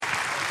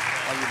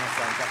Love you, my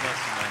friend. God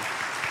bless you,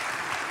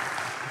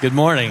 man. Good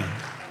morning.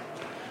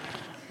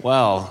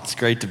 Wow, it's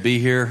great to be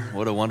here.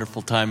 What a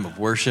wonderful time of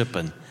worship,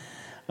 and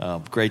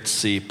great to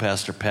see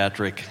Pastor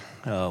Patrick.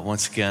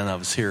 Once again, I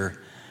was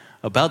here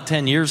about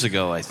 10 years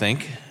ago, I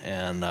think,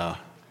 and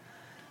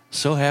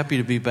so happy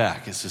to be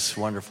back. It's just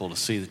wonderful to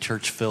see the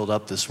church filled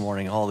up this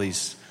morning, all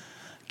these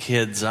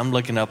kids. I'm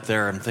looking up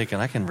there, I'm thinking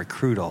I can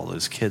recruit all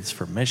those kids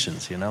for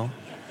missions, you know?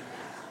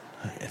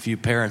 If you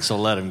parents will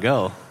let them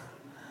go,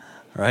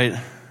 right?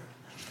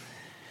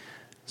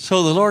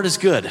 So the Lord is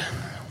good.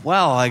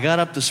 Wow, I got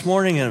up this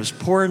morning and it was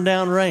pouring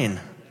down rain.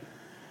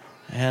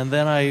 And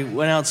then I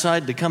went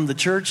outside to come to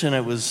church and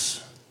it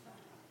was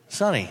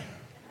sunny.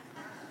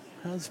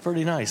 That was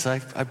pretty nice. I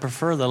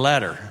prefer the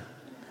latter.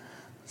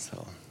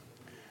 So,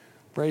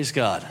 praise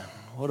God.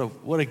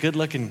 What a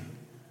good-looking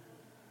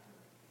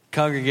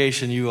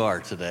congregation you are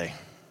today.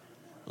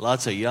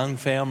 Lots of young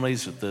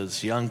families with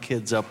those young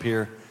kids up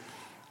here.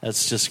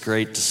 That's just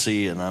great to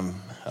see, and I'm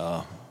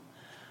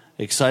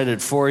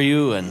excited for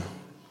you and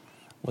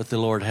what the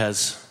Lord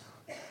has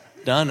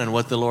done and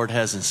what the Lord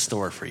has in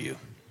store for you.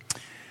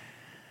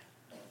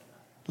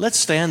 Let's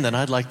stand, and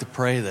I'd like to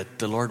pray that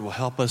the Lord will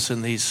help us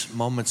in these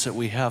moments that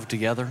we have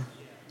together.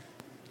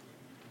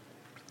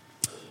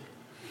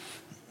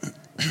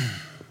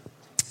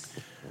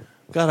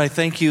 God, I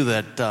thank you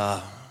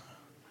that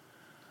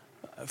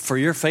for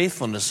your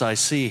faithfulness I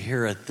see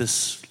here at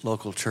this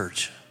local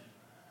church.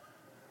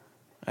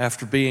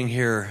 After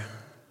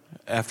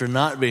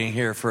not being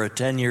here for a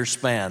 10-year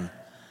span,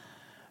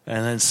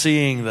 and then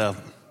seeing the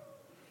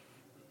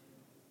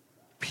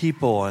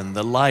people and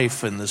the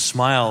life and the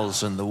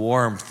smiles and the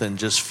warmth and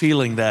just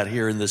feeling that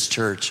here in this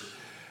church,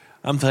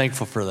 I'm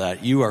thankful for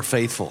that. You are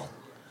faithful.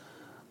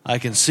 I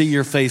can see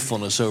your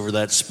faithfulness over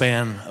that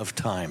span of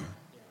time.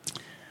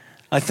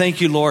 I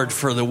thank you, Lord,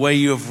 for the way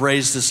you have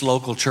raised this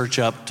local church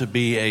up to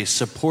be a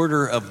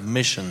supporter of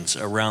missions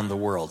around the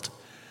world,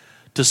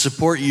 to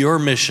support your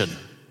mission,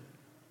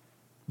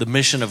 the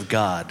mission of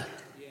God.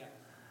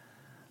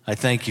 I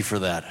thank you for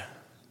that.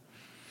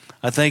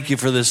 I thank you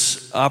for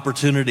this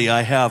opportunity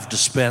I have to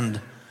spend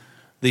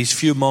these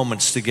few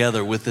moments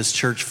together with this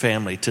church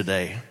family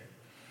today.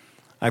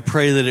 I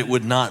pray that it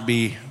would not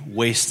be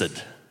wasted.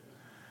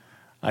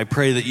 I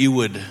pray that you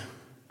would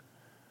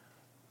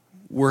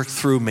work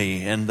through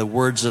me and the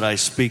words that I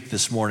speak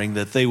this morning,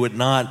 that they would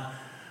not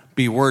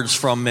be words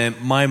from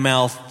my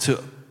mouth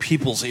to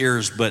people's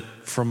ears, but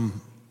from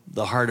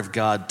the heart of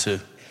God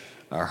to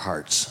our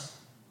hearts.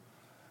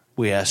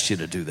 We ask you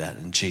to do that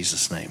in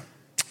Jesus' name.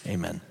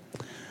 Amen.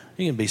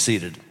 You can be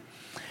seated.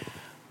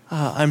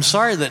 I'm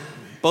sorry that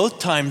both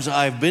times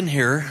I've been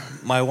here,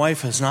 my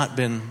wife has not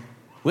been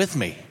with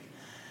me.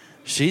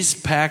 She's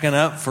packing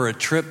up for a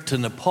trip to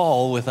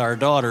Nepal with our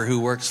daughter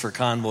who works for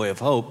Convoy of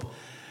Hope.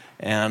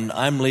 And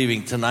I'm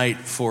leaving tonight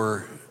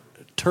for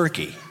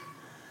Turkey.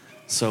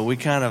 So we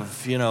kind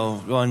of,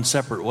 going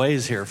separate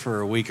ways here for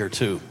a week or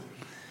two.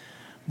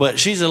 But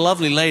she's a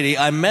lovely lady.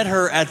 I met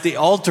her at the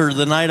altar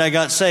the night I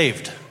got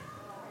saved.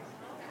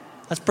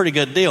 That's a pretty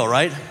good deal,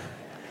 right?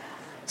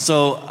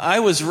 So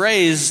I was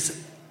raised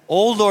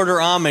old order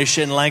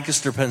Amish in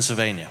Lancaster,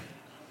 Pennsylvania.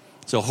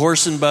 So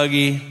horse and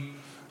buggy,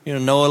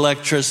 no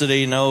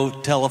electricity,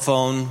 no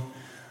telephone,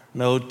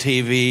 no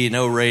TV,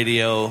 no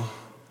radio.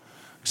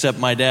 Except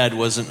my dad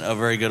wasn't a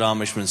very good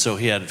Amishman, so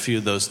he had a few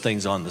of those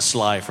things on the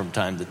sly from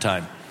time to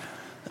time.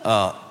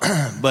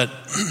 But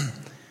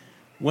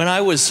when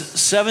I was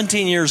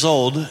 17 years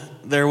old,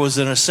 there was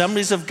an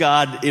Assemblies of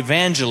God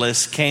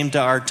evangelist came to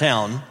our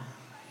town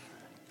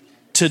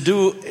to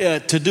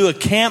do a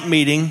camp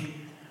meeting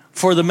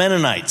for the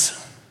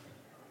Mennonites.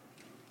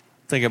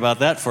 Think about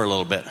that for a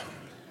little bit.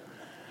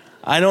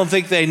 I don't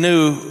think they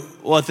knew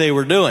what they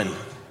were doing,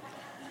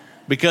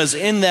 because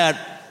in that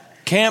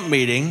camp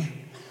meeting,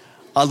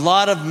 a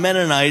lot of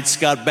Mennonites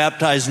got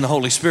baptized in the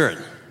Holy Spirit.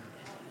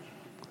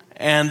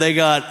 And they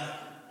got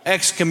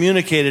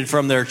excommunicated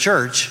from their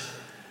church.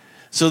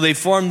 So they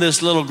formed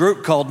this little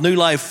group called New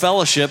Life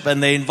Fellowship,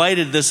 and they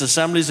invited this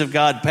Assemblies of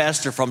God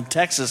pastor from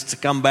Texas to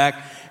come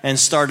back and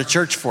start a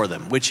church for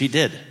them, which he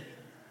did.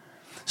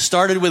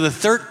 Started with a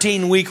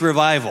 13-week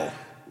revival.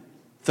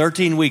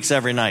 13 weeks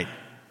every night.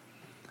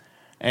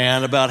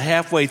 And about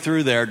halfway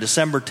through there,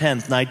 December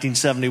 10th,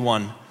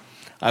 1971,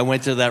 I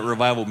went to that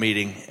revival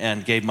meeting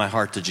and gave my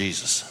heart to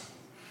Jesus.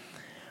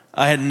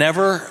 I had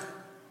never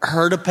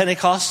heard of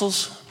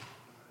Pentecostals.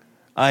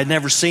 I had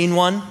never seen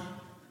one.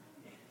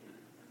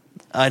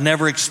 I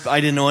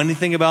didn't know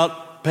anything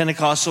about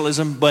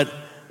Pentecostalism, but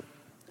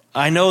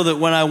I know that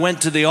when I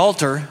went to the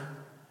altar,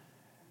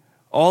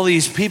 all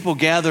these people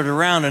gathered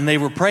around and they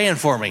were praying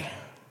for me.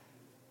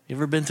 You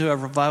ever been to a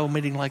revival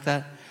meeting like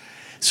that?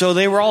 So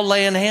they were all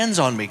laying hands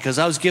on me because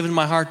I was giving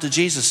my heart to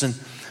Jesus, and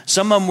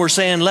some of them were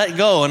saying, let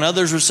go, and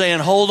others were saying,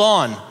 hold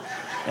on.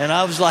 And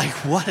I was like,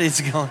 what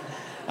is going on?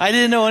 I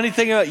didn't know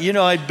anything about,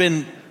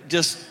 I'd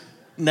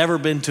never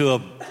been to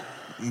a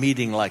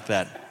meeting like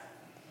that.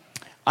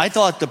 I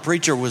thought the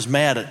preacher was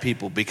mad at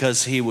people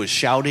because he was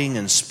shouting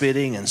and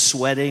spitting and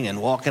sweating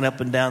and walking up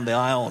and down the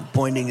aisle and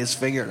pointing his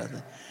finger at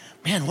them.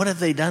 Man, what have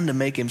they done to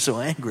make him so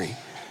angry?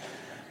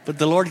 But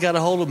the Lord got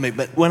a hold of me.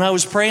 But when I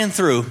was praying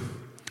through,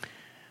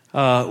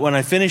 when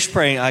I finished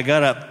praying, I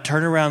got up,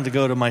 turned around to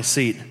go to my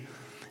seat,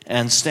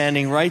 and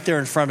standing right there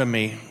in front of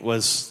me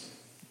was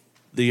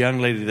the young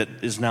lady that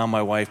is now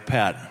my wife,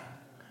 Pat.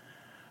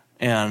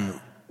 And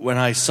when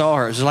I saw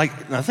her, it was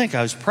like, I think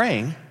I was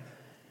praying,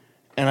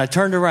 and I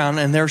turned around,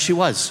 and there she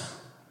was.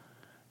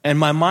 And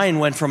my mind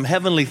went from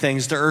heavenly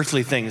things to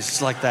earthly things.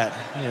 It's like that,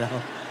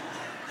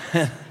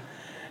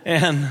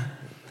 And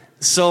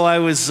so I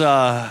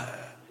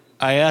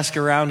asked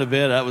around a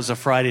bit. That was a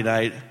Friday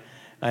night.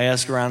 I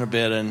asked around a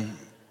bit, and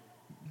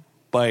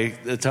by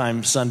the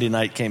time Sunday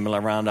night came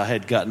around, I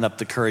had gotten up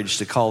the courage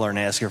to call her and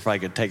ask her if I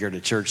could take her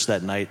to church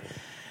that night.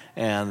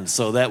 And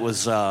so that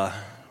was,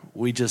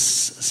 we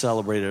just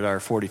celebrated our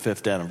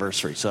 45th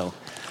anniversary. So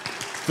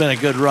it's been a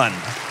good run.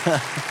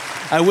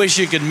 I wish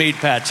you could meet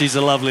Pat. She's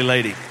a lovely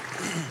lady.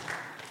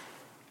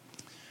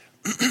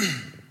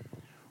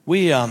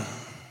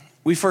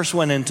 We first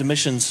went into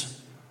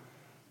missions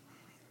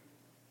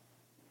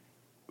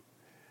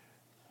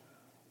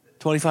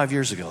 25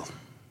 years ago.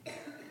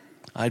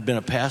 I'd been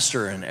a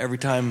pastor, and every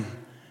time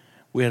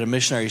we had a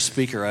missionary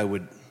speaker, I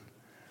would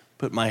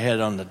put my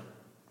head on the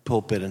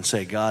pulpit and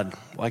say, God,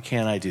 why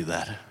can't I do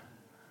that?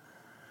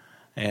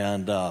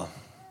 And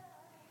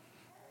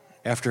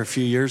after a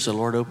few years, the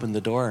Lord opened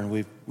the door, and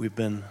we've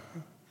been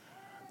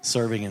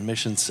serving in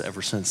missions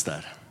ever since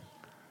that.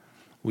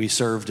 We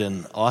served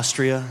in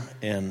Austria,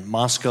 in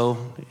Moscow,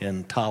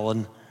 in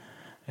Tallinn,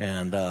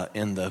 and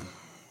in the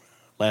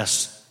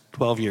last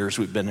 12 years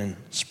we've been in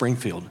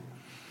Springfield.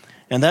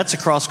 And that's a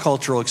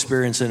cross-cultural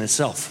experience in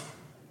itself.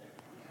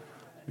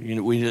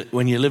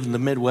 When you live in the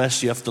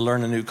Midwest, you have to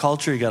learn a new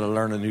culture. You got to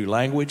learn a new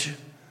language. You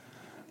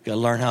got to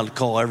learn how to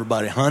call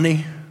everybody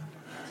honey.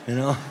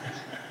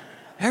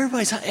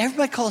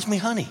 Everybody calls me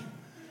honey.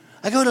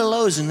 I go to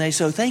Lowe's and they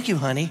say, "Thank you,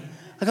 honey."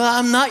 I go,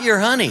 "I'm not your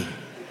honey.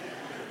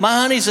 My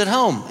honey's at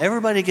home."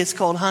 Everybody gets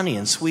called honey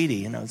and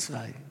sweetie. It's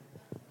like,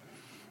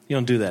 you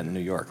don't do that in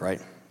New York,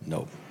 right?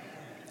 No.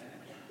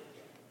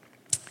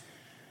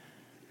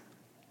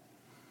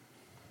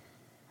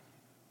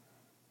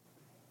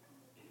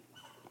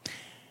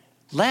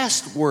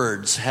 Last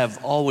words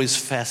have always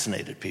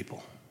fascinated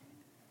people.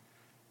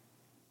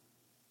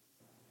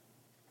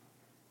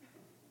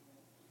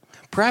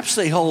 Perhaps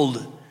they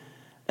hold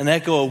an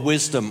echo of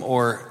wisdom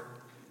or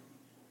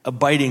a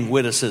biting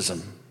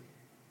witticism,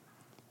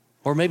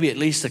 or maybe at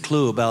least a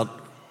clue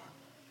about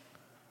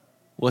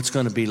what's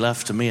going to be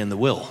left to me in the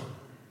will.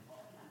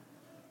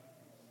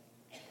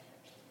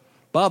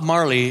 Bob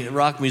Marley, a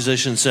rock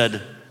musician,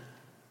 said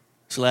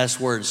his last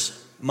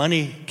words,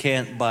 "Money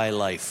can't buy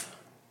life."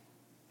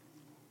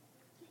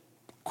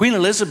 Queen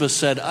Elizabeth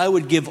said, "I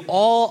would give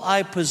all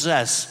I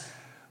possess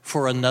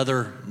for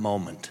another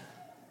moment."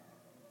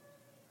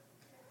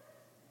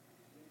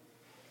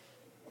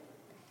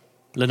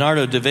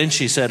 Leonardo da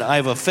Vinci said,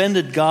 "I've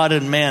offended God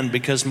and man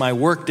because my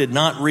work did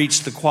not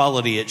reach the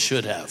quality it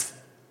should have."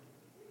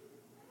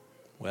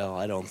 Well,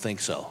 I don't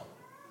think so.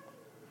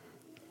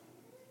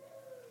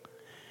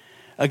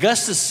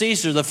 Augustus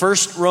Caesar, the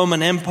first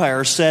Roman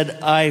Empire,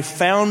 said, "I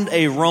found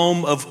a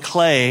Rome of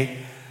clay.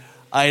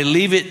 I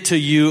leave it to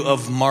you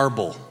of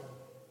marble."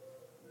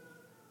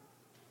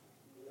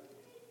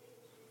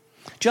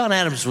 John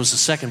Adams was the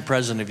second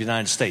president of the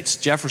United States.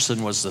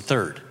 Jefferson was the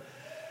third.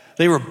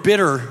 They were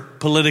bitter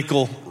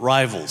political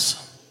rivals.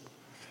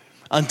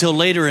 Until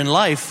later in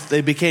life,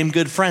 they became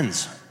good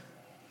friends.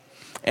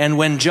 And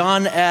when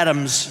John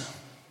Adams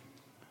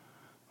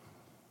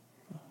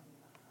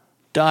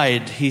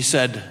died, he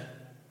said,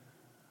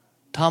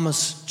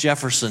 "Thomas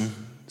Jefferson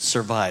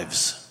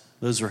survives."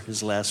 Those were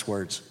his last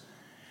words.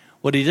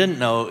 What he didn't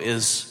know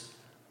is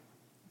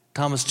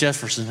Thomas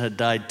Jefferson had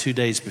died 2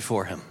 days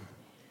before him.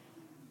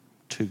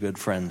 Two good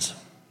friends.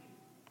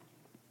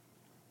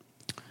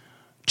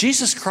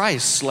 Jesus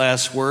Christ's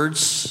last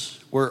words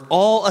were,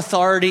 "All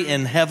authority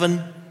in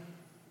heaven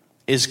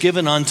is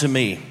given unto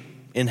me,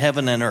 in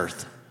heaven and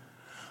earth.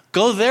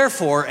 Go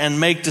therefore and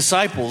make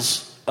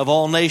disciples of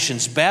all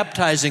nations,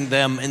 baptizing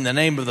them in the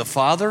name of the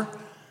Father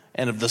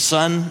and of the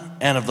Son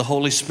and of the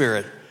Holy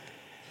Spirit,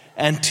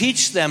 and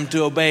teach them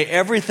to obey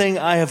everything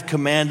I have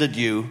commanded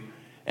you.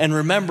 And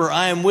remember,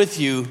 I am with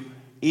you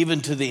even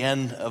to the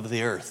end of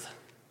the earth."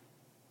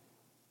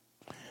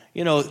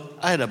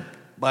 I had a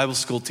Bible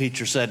school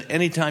teacher said,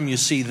 anytime you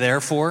see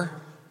 "therefore,"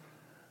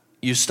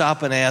 you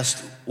stop and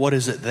ask, what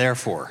is it there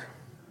for?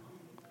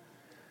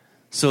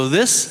 So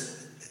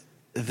this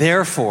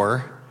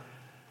 "therefore"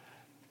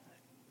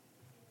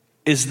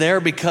 is there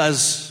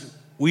because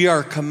we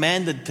are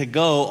commanded to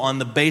go on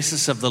the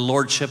basis of the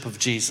lordship of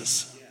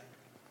Jesus.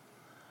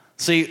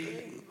 See,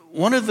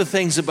 one of the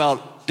things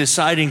about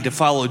deciding to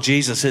follow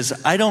Jesus is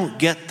I don't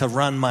get to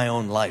run my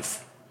own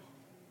life.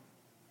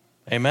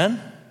 Amen?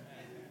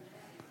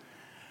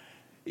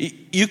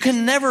 You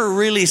can never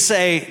really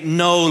say,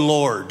 "No,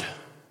 Lord."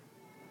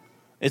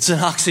 It's an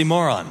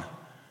oxymoron.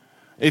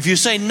 If you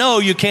say no,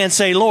 you can't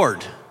say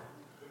Lord.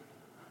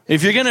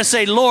 If you're going to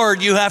say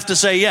Lord, you have to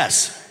say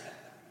yes.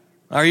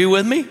 Are you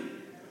with me?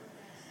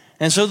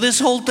 And so this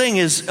whole thing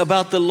is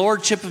about the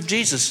lordship of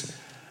Jesus.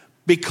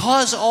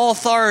 Because all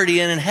authority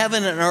in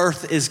heaven and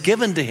earth is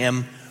given to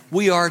him,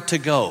 we are to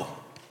go.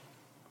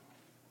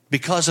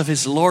 Because of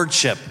his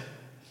lordship,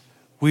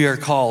 we are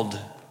called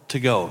to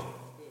go.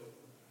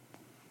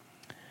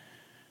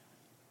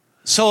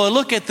 So a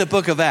look at the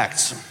book of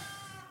Acts.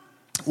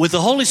 With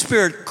the Holy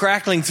Spirit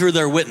crackling through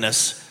their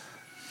witness,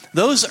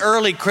 those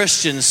early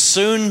Christians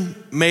soon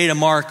made a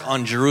mark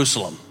on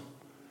Jerusalem.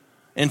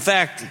 In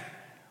fact,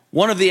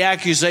 one of the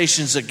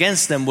accusations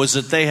against them was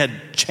that they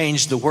had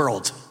changed the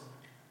world.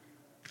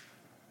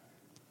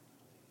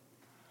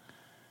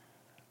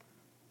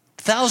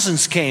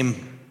 Thousands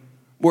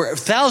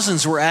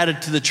were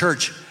added to the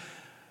church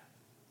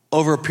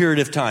over a period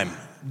of time.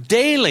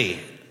 Daily,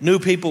 new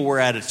people were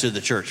added to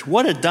the church.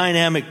 What a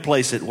dynamic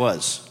place it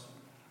was.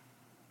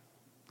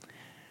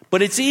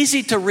 But it's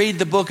easy to read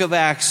the book of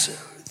Acts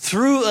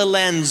through a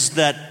lens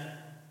that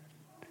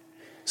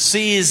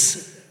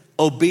sees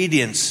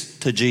obedience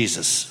to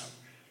Jesus.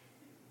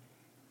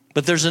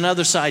 But there's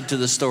another side to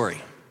the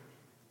story.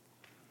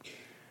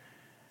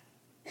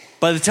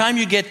 By the time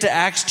you get to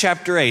Acts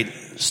chapter 8,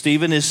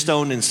 Stephen is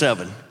stoned in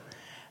 7.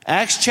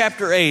 Acts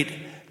chapter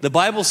 8, the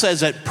Bible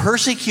says that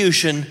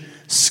persecution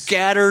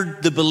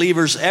scattered the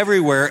believers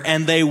everywhere,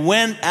 and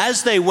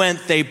as they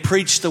went, they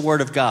preached the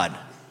word of God.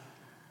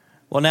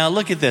 Well, now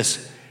look at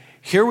this.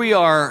 Here we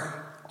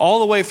are all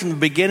the way from the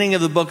beginning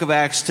of the book of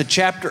Acts to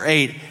chapter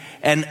 8,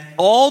 and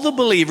all the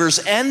believers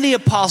and the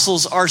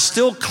apostles are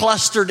still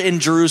clustered in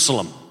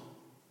Jerusalem.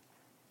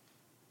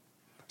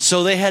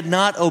 So they had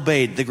not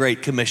obeyed the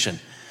Great Commission.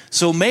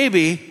 So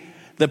maybe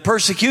the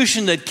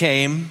persecution that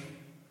came,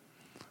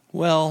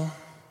 well,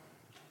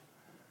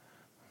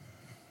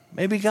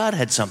 maybe God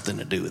had something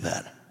to do with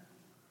that.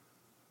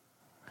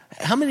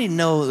 How many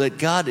know that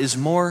God is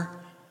more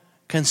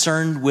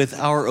concerned with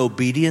our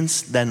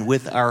obedience than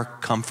with our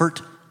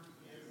comfort?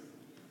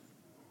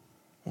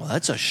 Well,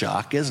 that's a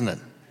shock, isn't it?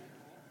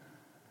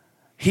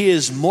 He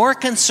is more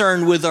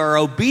concerned with our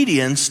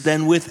obedience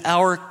than with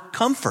our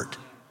comfort.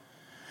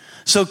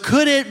 So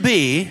could it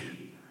be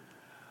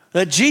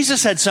that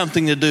Jesus had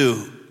something to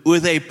do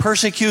with a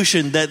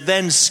persecution that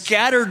then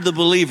scattered the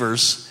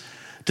believers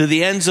to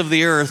the ends of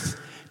the earth,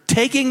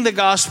 taking the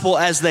gospel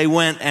as they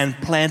went and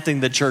planting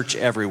the church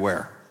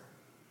everywhere?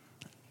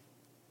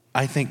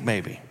 I think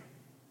maybe.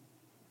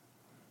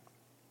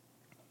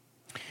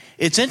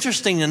 It's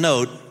interesting to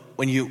note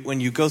when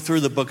you go through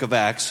the book of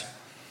Acts,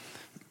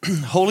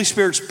 Holy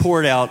Spirit's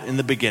poured out in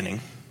the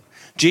beginning.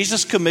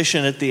 Jesus'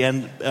 commission at the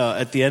end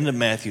of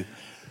Matthew.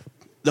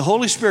 The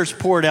Holy Spirit's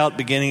poured out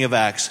beginning of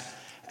Acts.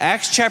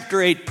 Acts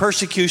chapter 8,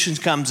 persecution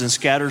comes and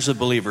scatters the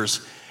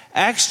believers.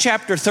 Acts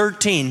chapter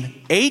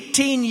 13,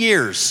 18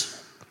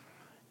 years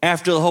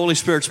after the Holy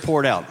Spirit's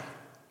poured out.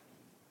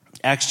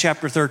 Acts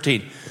chapter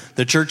 13,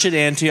 the church at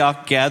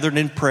Antioch gathered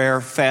in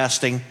prayer,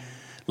 fasting,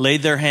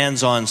 laid their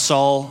hands on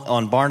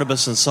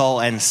Barnabas and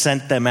Saul, and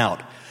sent them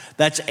out.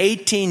 That's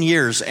 18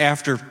 years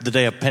after the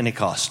day of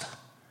Pentecost.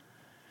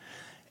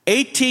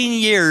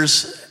 18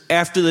 years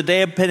after the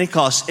day of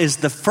Pentecost is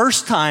the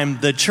first time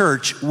the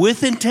church,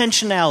 with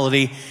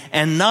intentionality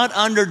and not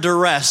under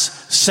duress,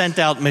 sent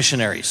out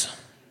missionaries.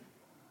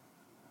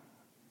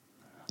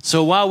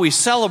 So while we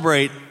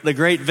celebrate the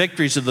great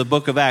victories of the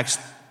book of Acts,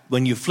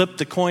 when you flip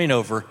the coin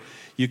over,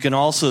 you can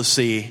also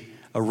see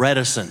a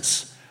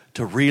reticence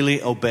to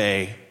really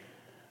obey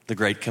the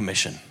Great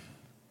Commission.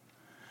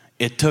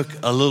 It took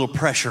a little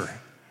pressure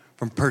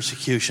from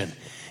persecution.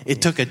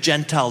 It took a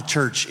Gentile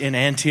church in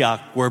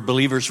Antioch, where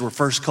believers were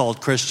first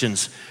called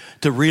Christians,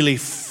 to really,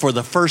 for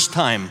the first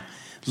time,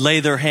 lay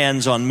their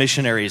hands on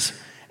missionaries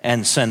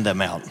and send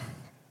them out.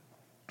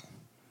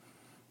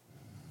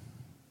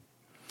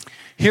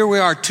 Here we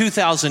are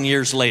 2,000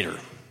 years later.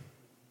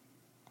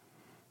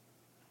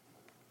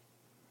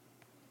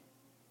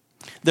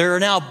 There are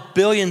now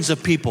billions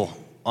of people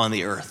on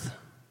the earth.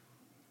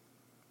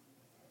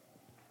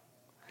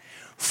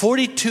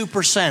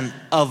 42%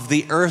 of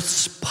the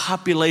earth's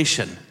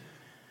population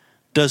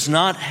does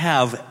not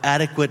have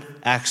adequate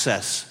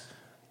access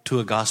to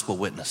a gospel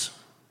witness.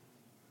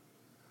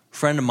 A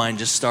friend of mine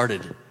just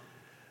started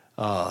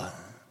a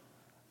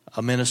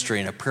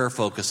ministry and a prayer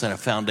focus and a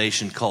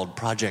foundation called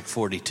Project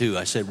 42.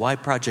 I said, why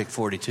Project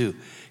 42?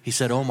 He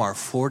said, Omar,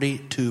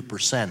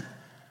 42%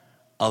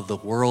 of the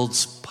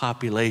world's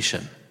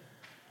population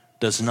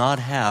does not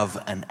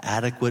have an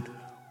adequate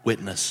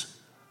witness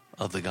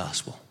of the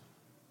gospel.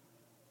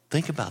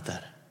 Think about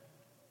that.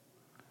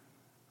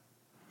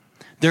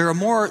 There are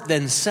more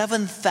than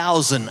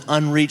 7,000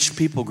 unreached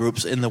people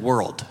groups in the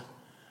world.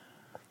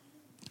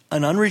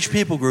 An unreached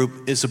people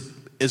group is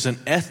an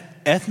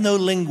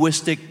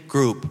ethno-linguistic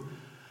group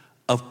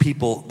of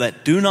people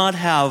that do not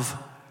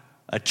have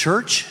a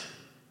church,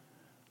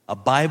 a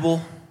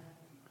Bible,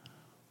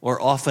 or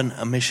often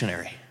a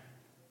missionary.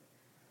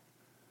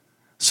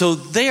 So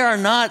they are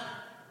not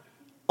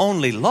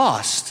only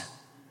lost,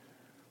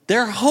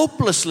 they're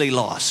hopelessly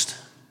lost.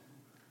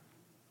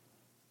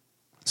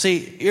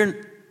 See,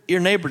 your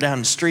neighbor down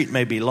the street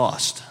may be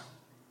lost,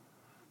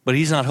 But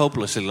he's not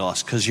hopelessly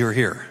lost because you're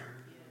here.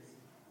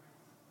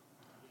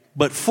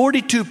 But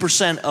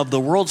 42% of the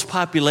world's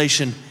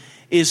population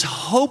is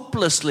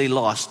hopelessly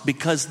lost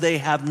because they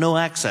have no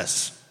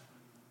access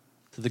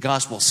to the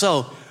gospel.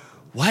 So,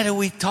 why do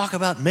we talk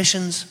about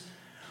missions?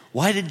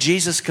 Why did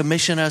Jesus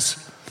commission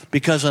us?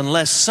 Because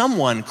unless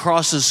someone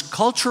crosses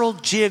cultural,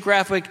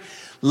 geographic,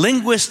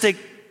 linguistic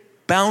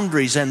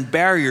boundaries and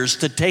barriers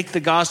to take the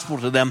gospel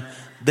to them,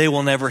 they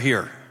will never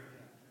hear.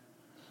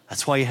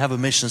 That's why you have a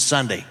Mission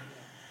Sunday.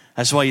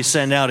 That's why you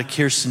send out a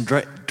Kirsten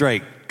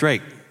Drake.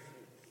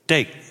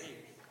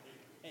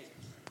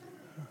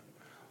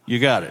 You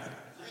got it.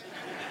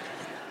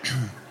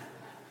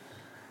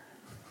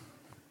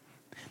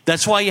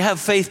 That's why you have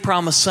Faith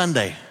Promise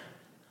Sunday.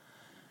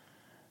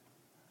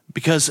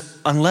 Because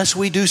unless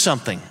we do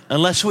something,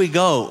 unless we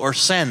go or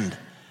send,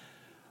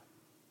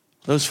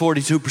 those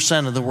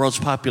 42% of the world's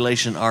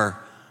population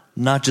are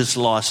not just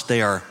lost,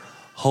 they are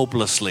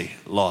hopelessly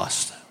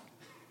lost.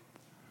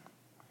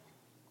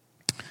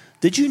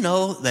 Did you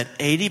know that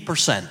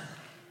 80%,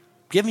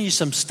 giving you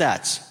some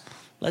stats,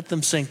 let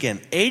them sink in,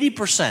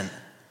 80%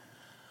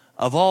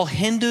 of all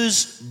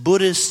Hindus,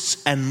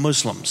 Buddhists, and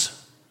Muslims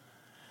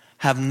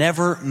have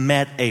never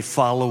met a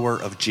follower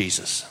of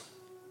Jesus?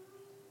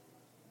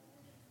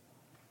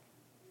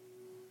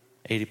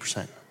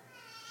 80%.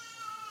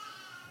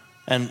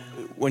 And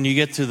when you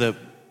get to the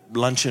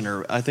luncheon,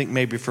 or I think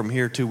maybe from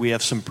here too, we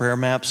have some prayer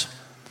maps.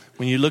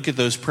 When you look at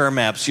those prayer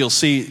maps, you'll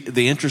see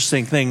the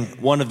interesting thing,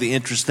 one of the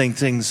interesting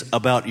things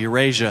about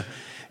Eurasia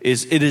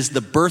is it is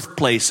the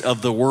birthplace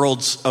of the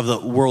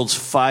world's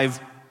 5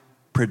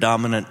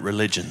 predominant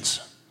religions.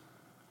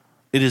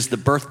 It is the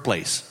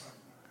birthplace.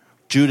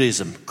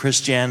 Judaism,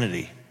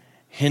 Christianity,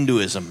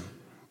 Hinduism,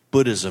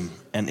 Buddhism,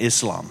 and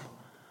Islam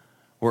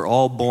were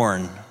all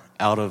born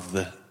out of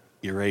the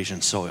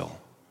Eurasian soil.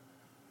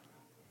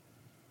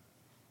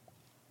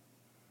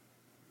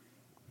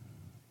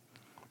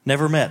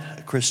 Never met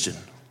a Christian.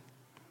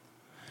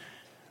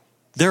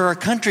 There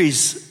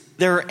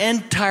are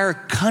entire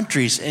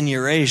countries in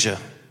Eurasia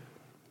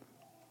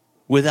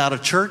without a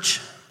church,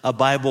 a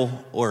Bible,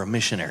 or a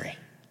missionary.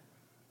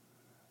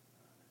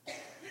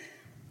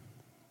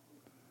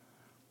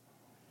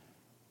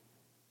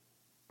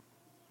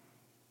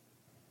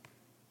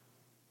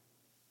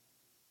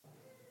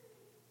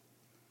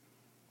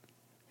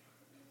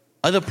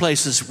 Other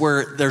places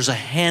where there's a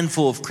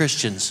handful of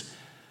Christians,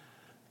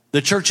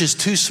 the church is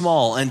too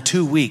small and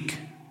too weak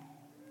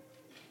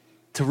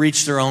to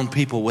reach their own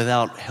people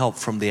without help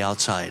from the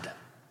outside.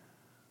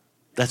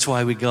 That's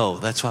why we go.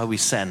 That's why we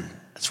send.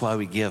 That's why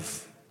we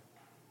give.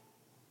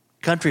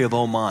 Country of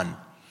Oman.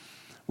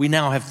 We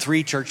now have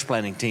 3 church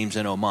planting teams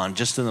in Oman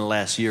just in the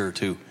last year or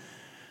 2.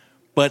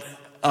 But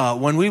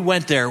when we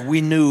went there,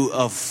 we knew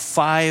of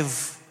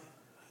 5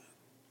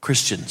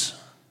 Christians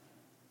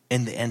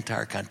in the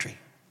entire country.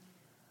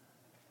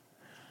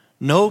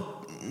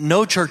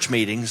 No church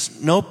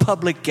meetings, no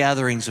public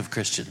gatherings of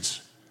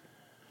Christians.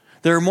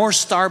 There are more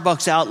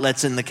Starbucks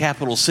outlets in the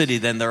capital city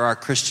than there are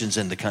Christians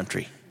in the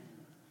country.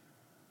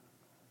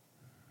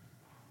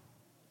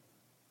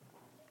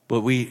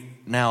 But we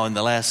now, in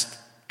the last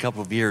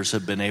couple of years,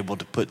 have been able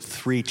to put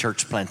 3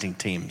 church planting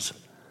teams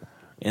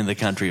in the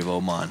country of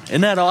Oman.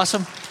 Isn't that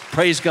awesome?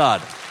 Praise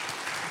God.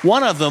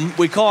 One of them,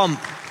 we call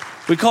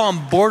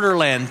them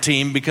Borderland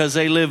Team because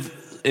they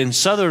live in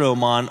southern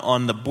Oman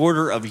on the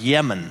border of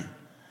Yemen.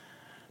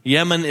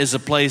 Yemen is a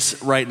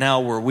place right now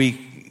where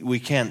we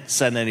can't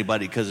send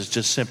anybody because it's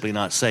just simply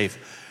not safe.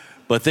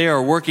 But they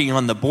are working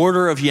on the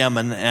border of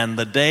Yemen, and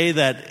the day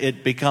that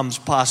it becomes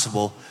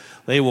possible,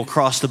 they will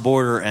cross the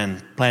border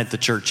and plant the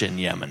church in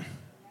Yemen.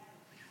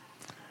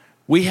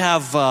 We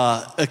have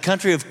a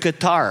country of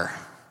Qatar,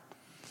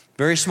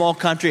 very small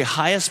country,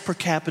 highest per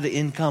capita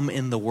income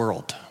in the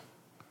world,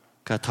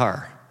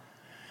 Qatar.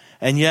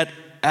 And yet,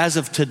 as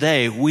of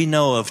today, we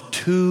know of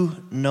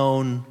 2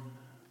 known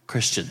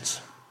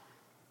Christians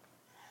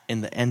in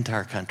the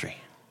entire country.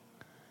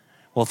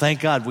 Well, thank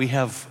God we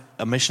have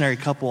a missionary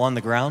couple on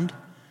the ground.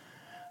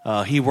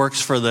 He works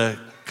for the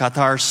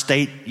Qatar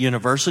State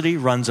University,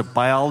 runs a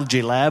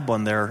biology lab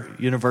on their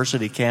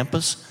university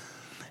campus.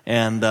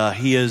 And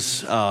he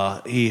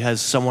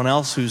has someone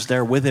else who's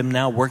there with him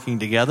now working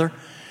together.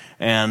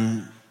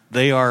 And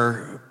they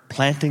are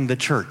planting the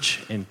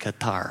church in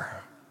Qatar.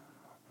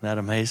 Isn't that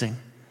amazing?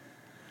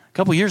 A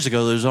couple years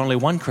ago, there was only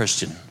 1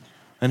 Christian.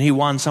 And he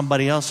won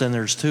somebody else, and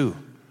there's 2.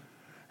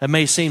 That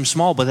may seem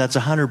small, but that's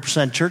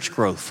 100% church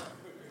growth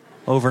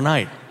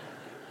overnight.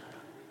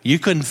 You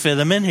couldn't fit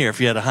them in here if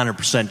you had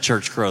 100%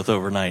 church growth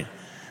overnight.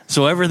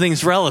 So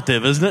everything's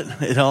relative, isn't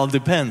it? It all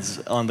depends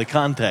on the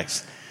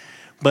context.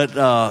 But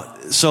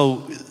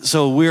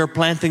so we are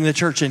planting the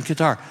church in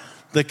Qatar,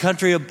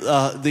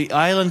 the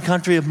island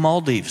country of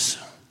Maldives.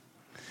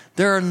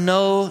 There are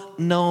no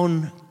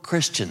known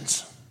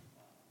Christians.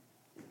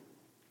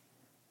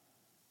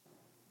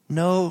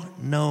 No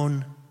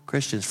known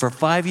Christians. For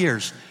 5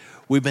 years,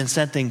 we've been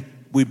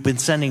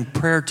sending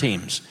prayer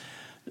teams.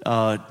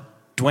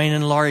 Dwayne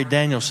and Laurie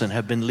Danielson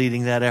have been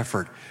leading that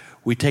effort.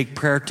 We take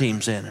prayer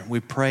teams in and we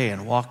pray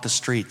and walk the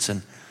streets.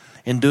 And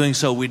in doing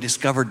so, we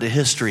discovered the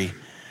history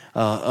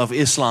of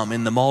Islam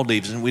in the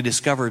Maldives. And we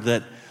discovered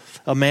that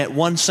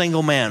one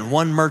single man,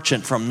 one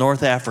merchant from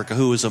North Africa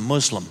who was a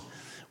Muslim,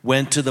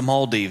 went to the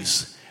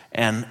Maldives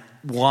and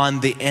won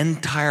the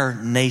entire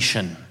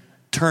nation,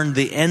 turned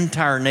the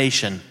entire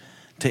nation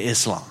to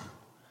Islam.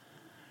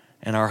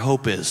 And our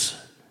hope is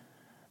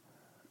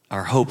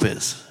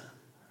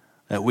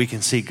that we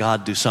can see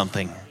God do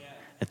something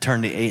and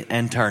turn the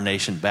entire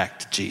nation back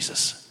to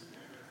Jesus.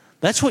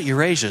 That's what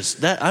Eurasia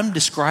is. I'm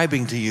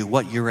describing to you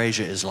what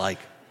Eurasia is like.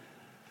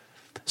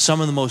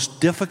 Some of the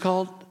most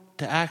difficult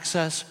to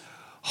access,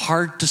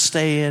 hard to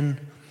stay in,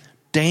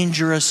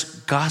 dangerous,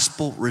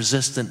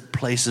 gospel-resistant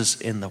places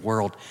in the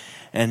world.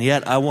 And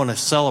yet I want to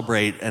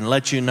celebrate and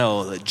let you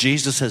know that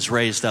Jesus has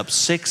raised up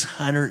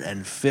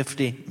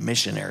 650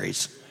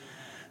 missionaries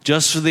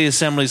just for the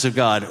Assemblies of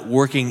God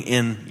working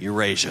in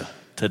Eurasia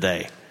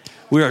today.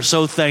 We are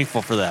so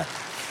thankful for that.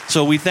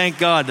 So we thank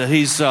God that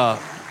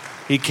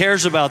He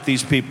cares about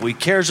these people. He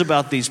cares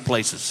about these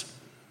places.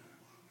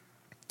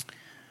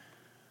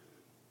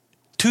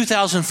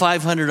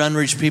 2,500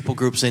 unreached people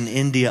groups in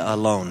India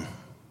alone.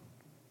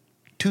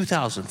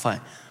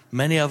 2,500.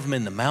 Many of them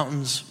in the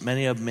mountains,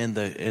 many of them in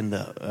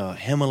the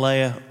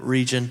Himalaya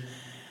region.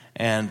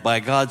 And by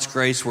God's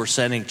grace, we're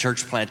sending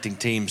church planting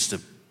teams to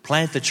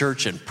plant the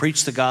church and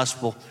preach the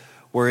gospel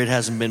where it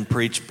hasn't been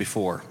preached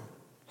before.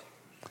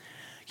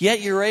 Yet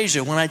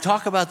Eurasia, when I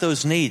talk about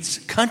those needs,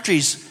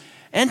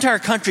 entire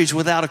countries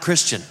without a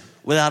Christian,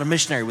 without a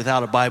missionary,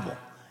 without a Bible,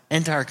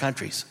 entire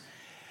countries.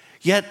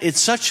 Yet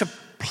it's such a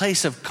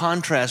place of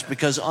contrast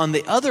because on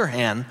the other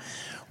hand,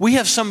 we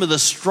have some of the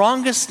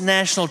strongest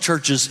national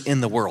churches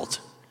in the world.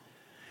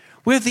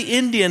 We have the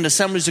Indian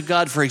Assemblies of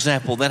God, for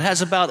example, that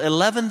has about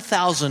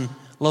 11,000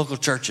 local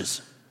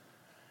churches.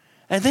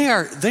 And they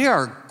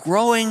are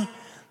growing,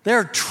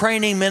 they're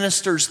training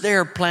ministers,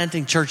 they're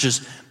planting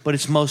churches, but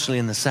it's mostly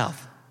in the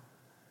South.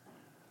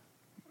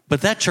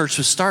 But that church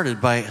was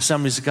started by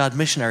Assemblies of God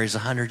missionaries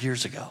 100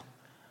 years ago.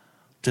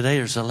 Today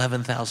there's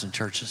 11,000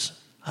 churches,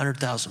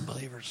 100,000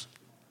 believers.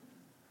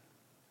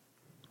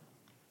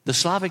 The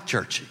Slavic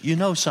church, you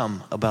know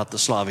some about the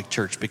Slavic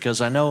church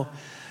because I know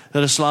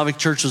that a Slavic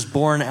church was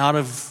born out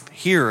of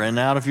here and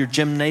out of your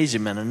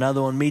gymnasium and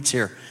another one meets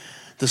here.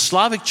 The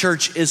Slavic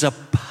church is a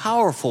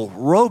powerful,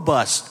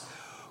 robust,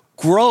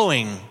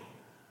 growing,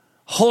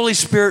 Holy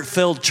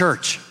Spirit-filled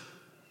church.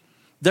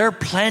 They're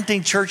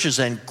planting churches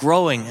and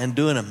growing and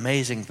doing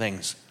amazing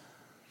things.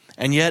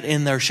 And yet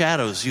in their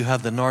shadows, you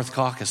have the North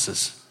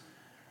Caucasus,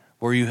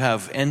 where you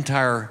have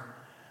entire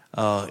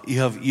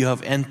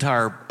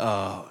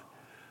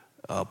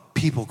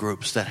people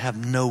groups that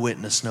have no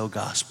witness, no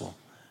gospel,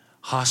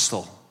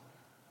 hostile,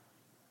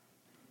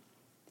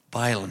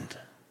 violent.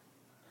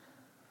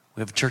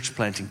 We have a church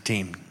planting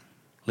team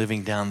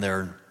living down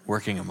there and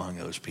working among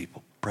those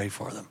people. Pray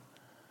for them.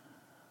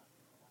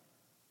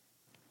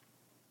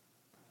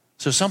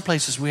 So some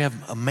places we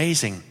have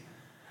amazing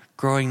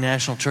growing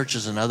national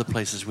churches, and other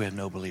places we have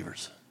no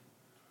believers.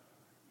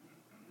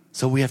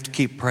 So we have to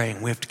keep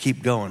praying. We have to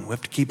keep going. We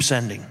have to keep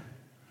sending.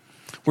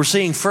 We're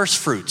seeing first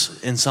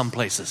fruits in some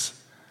places.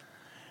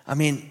 I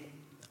mean,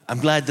 I'm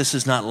glad this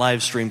is not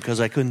live streamed because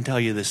I couldn't tell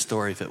you this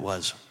story if it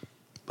was.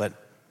 But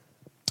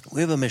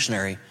we have a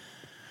missionary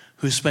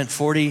who spent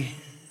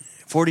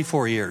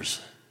 44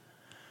 years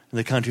in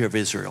the country of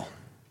Israel,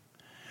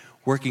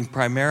 working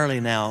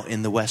primarily now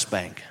in the West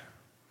Bank.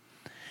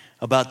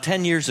 About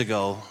 10 years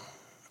ago,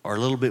 or a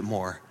little bit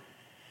more,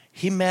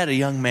 he met a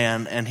young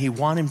man and he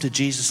won him to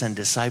Jesus and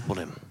discipled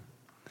him.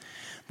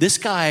 This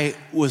guy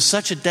was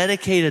such a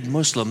dedicated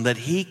Muslim that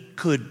he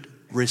could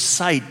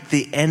recite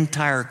the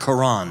entire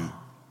Quran,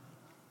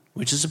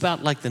 which is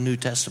about like the New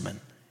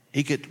Testament.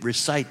 He could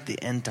recite the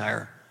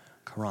entire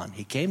Quran.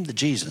 He came to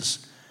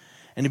Jesus,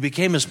 and he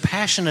became as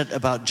passionate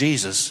about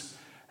Jesus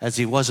as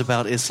he was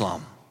about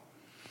Islam.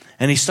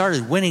 And he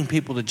started winning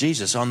people to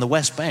Jesus on the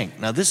West Bank.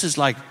 Now, this is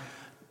like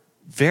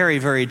very,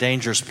 very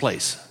dangerous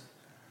place.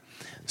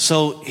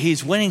 So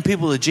he's winning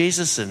people to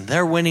Jesus, and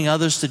they're winning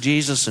others to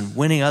Jesus and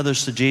winning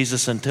others to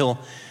Jesus until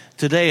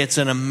today it's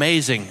an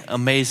amazing,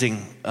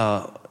 amazing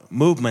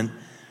movement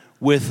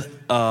with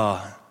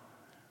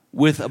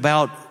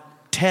about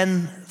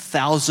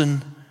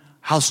 10,000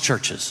 house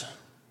churches.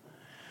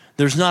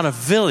 There's not a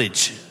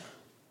village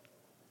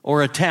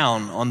or a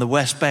town on the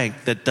West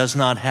Bank that does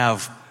not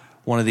have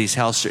one of these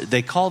house churches.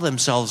 They call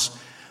themselves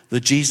the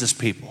Jesus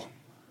people,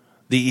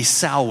 the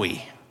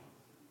Isawi.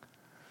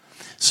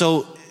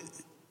 So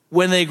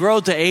when they grow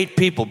to 8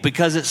 people,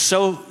 because it's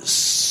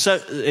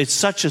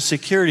such a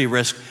security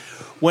risk,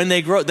 when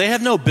they grow, they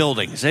have no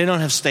buildings. They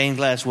don't have stained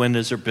glass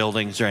windows or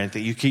buildings or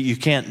anything. You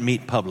can't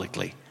meet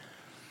publicly.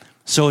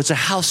 So it's a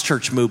house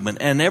church movement.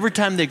 And every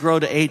time they grow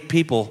to 8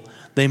 people,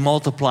 they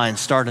multiply and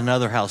start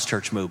another house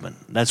church movement.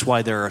 That's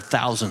why there are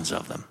thousands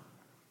of them.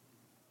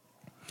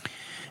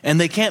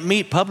 And they can't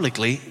meet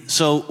publicly.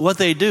 So what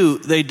they do,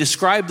 they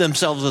describe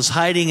themselves as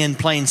hiding in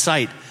plain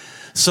sight.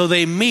 So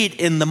they meet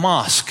in the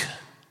mosque.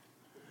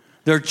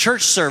 Their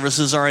church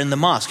services are in the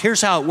mosque.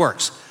 Here's how it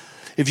works.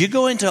 If you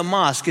go into a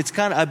mosque, it's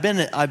kind of,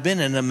 I've been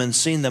in them and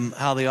seen them,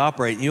 how they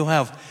operate.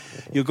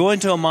 You'll go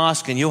into a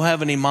mosque and you'll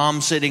have an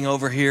imam sitting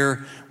over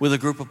here with a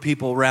group of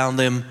people around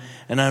them,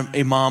 and an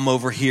imam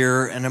over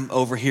here and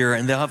over here.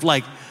 And they'll have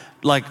like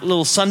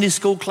little Sunday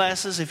school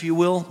classes, if you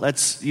will.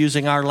 That's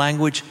using our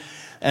language.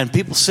 And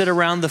people sit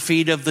around the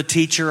feet of the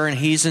teacher, and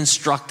he's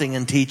instructing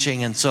and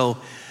teaching. And so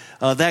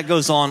that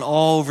goes on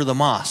all over the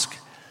mosque.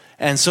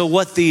 And so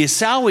what the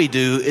Isawi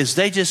do is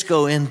they just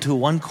go into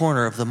one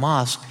corner of the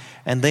mosque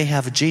and they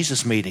have a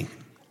Jesus meeting.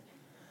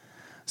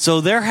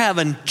 So they're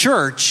having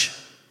church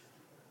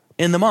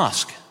in the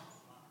mosque.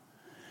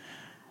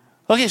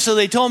 Okay, so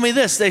they told me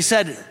this. They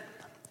said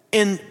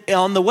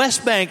on the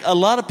West Bank,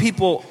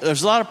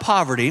 there's a lot of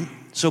poverty,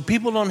 so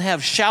people don't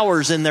have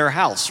showers in their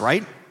house,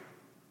 right?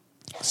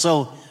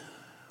 So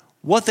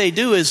what they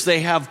do is they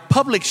have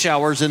public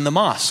showers in the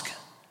mosque.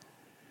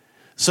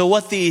 So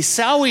what the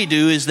Isawi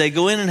do is they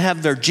go in and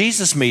have their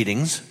Jesus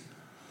meetings.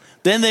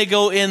 Then they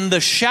go in the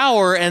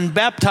shower and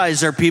baptize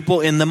their people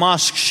in the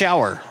mosque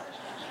shower.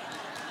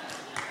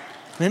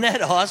 Isn't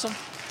that awesome?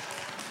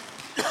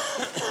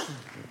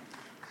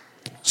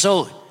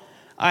 So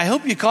I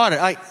hope you caught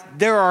it.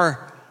 There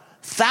are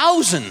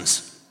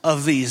thousands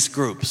of these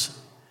groups.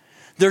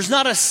 There's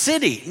not a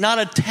city, not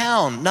a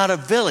town, not a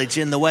village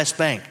in the West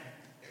Bank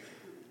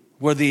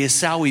where the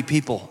Isawi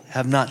people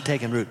have not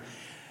taken root.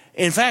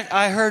 In fact,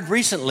 I heard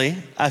recently,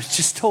 I was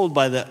just told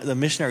by the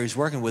missionaries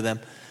working with them,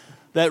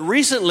 that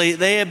recently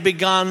they have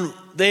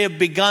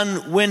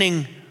begun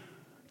winning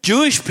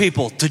Jewish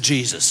people to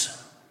Jesus.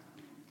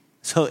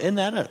 So isn't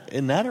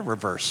that a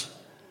reverse?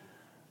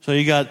 So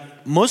you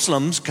got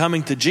Muslims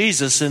coming to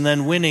Jesus and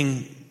then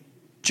winning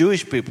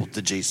Jewish people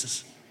to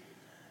Jesus.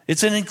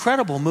 It's an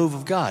incredible move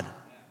of God.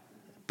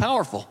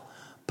 Powerful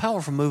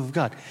move of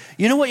God.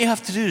 You know what you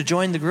have to do to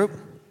join the group?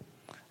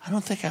 I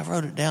don't think I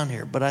wrote it down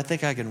here, but I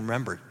think I can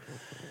remember it.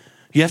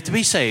 You have to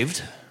be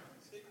saved.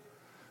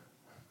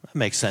 That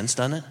makes sense,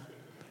 doesn't it?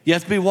 You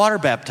have to be water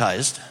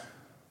baptized.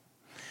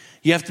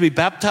 You have to be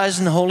baptized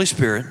in the Holy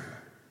Spirit.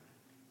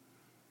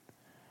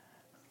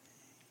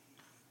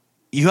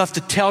 You have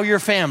to tell your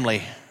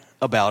family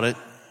about it.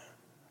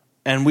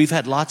 And we've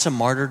had lots of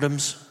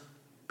martyrdoms.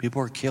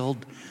 People are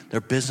killed.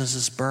 Their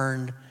businesses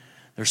burned.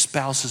 Their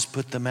spouses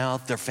put them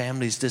out. Their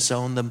families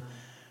disown them.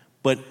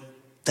 But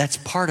that's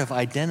part of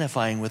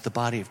identifying with the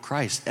body of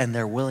Christ, and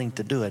they're willing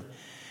to do it.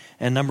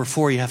 And number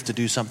 4, you have to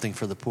do something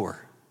for the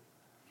poor.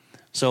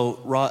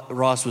 So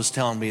Ross was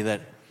telling me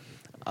that,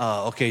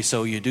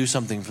 so you do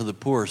something for the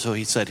poor. So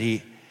he said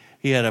he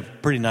had a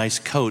pretty nice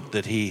coat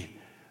that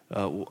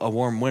a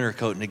warm winter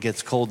coat, and it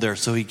gets cold there.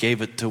 So he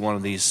gave it to one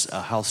of these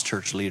house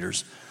church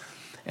leaders.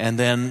 And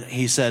then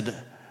he said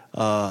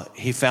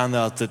he found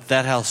out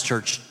that house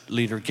church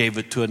leader gave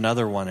it to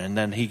another one, and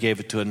then he gave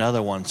it to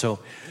another one. So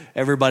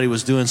everybody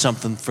was doing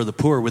something for the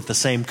poor with the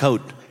same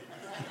coat.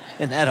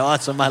 Isn't that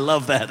awesome? I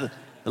love that.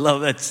 I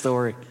love that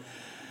story.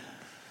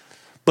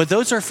 But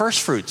those are first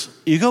fruits.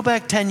 You go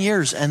back 10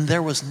 years and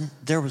there was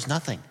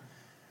nothing.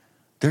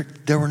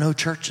 There were no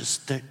churches.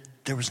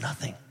 There was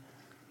nothing.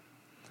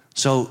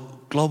 So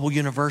Global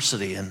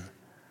University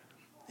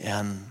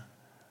and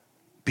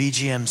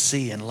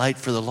BGMC and Light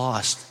for the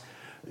Lost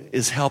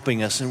is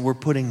helping us, and we're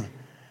putting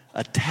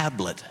a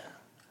tablet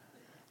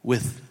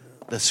with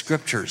the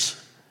scriptures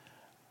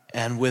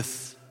and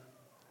with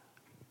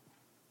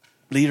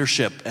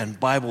leadership and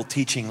Bible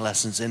teaching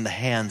lessons in the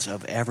hands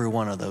of every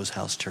one of those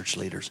house church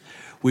leaders.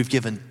 We've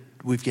given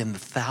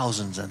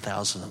thousands and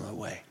thousands of them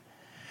away.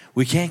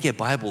 We can't get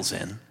Bibles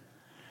in.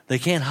 They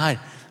can't hide,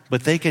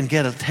 but they can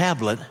get a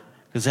tablet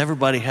because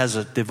everybody has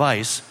a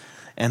device,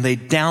 and they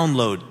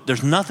download.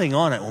 There's nothing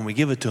on it when we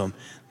give it to them.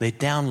 They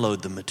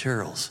download the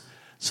materials.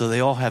 So they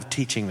all have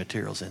teaching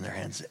materials in their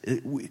hands.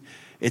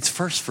 It's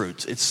first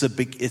fruits.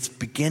 It's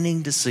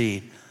beginning to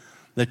see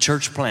the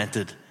church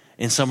planted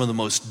in some of the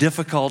most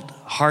difficult,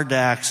 hard to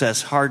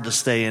access, hard to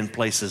stay in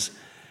places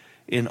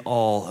in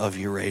all of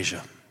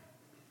Eurasia.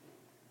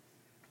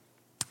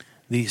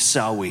 The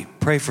Isawi,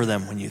 pray for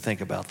them when you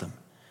think about them.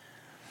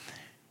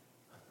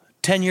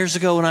 10 years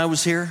ago when I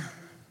was here,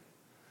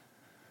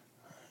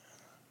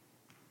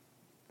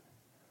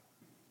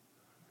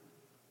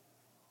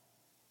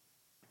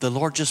 the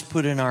Lord just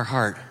put in our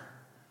heart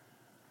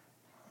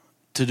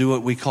to do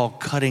what we call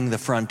cutting the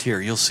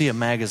frontier. You'll see a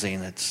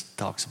magazine that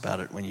talks about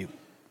it when you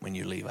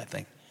leave, I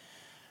think.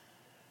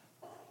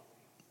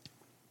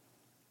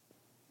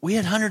 We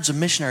had hundreds of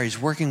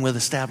missionaries working with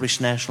established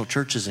national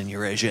churches in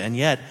Eurasia, and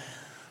yet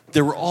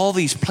there were all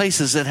these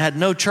places that had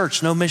no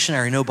church, no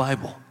missionary, no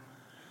Bible.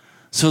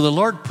 So the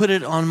Lord put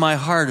it on my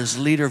heart as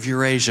leader of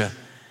Eurasia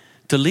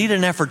to lead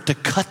an effort to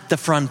cut the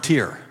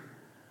frontier.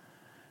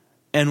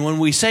 And when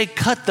we say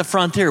cut the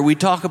frontier, we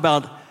talk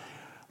about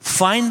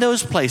find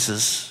those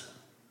places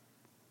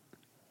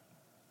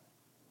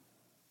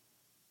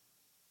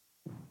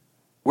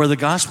where the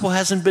gospel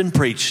hasn't been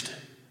preached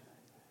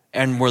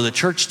and where the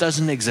church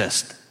doesn't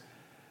exist.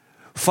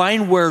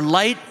 Find where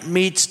light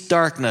meets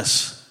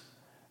darkness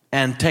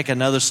and take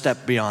another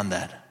step beyond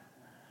that.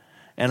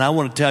 And I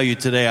want to tell you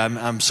today,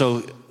 I'm so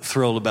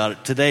thrilled about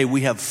it. Today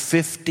we have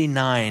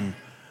 59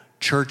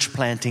 church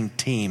planting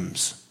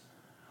teams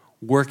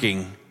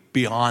working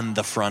beyond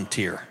the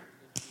frontier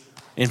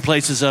in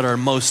places that are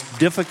most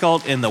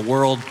difficult in the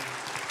world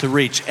to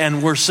reach.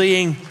 And we're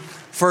seeing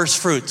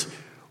first fruits.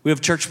 We have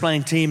a church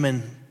planting team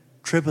in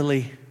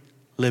Tripoli,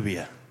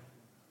 Libya.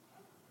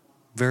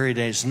 Very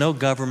dangerous. No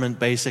government,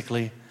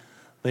 basically.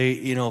 They,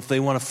 if they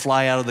want to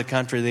fly out of the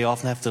country, they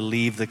often have to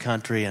leave the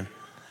country.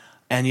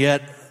 And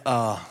yet,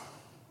 at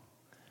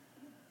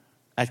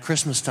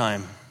Christmas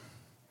time,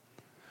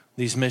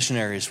 these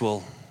missionaries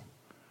will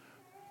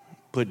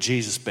put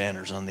Jesus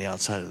banners on the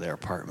outside of their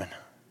apartment.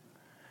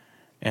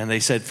 And they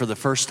said for the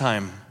first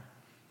time,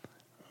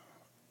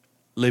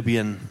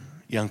 Libyan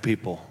young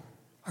people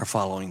are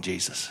following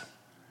Jesus.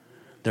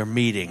 They're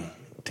meeting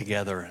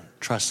together and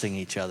trusting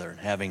each other and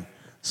having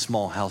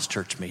small house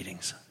church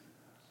meetings.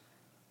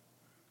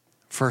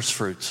 First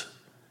fruits.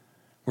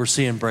 We're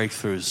seeing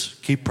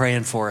breakthroughs. Keep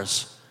praying for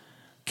us.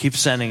 Keep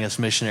sending us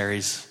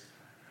missionaries.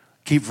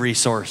 Keep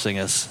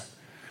resourcing us.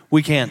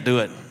 We can't do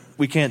it.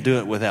 We can't do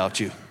it without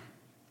you.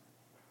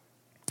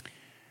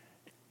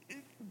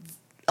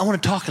 I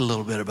want to talk a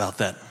little bit about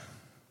that.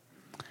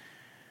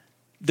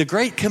 The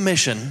Great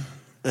Commission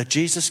that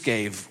Jesus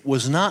gave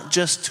was not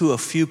just to a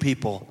few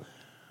people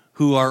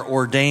who are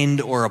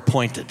ordained or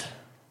appointed.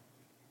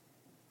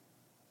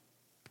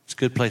 It's a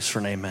good place for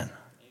an amen.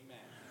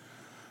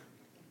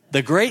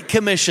 The Great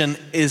Commission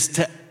is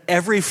to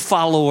every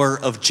follower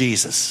of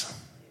Jesus.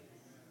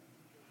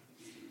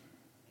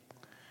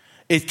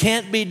 It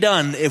can't be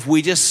done if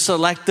we just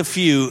select a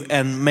few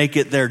and make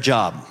it their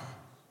job.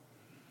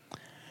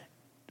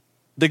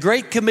 The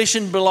Great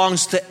Commission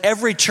belongs to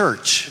every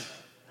church,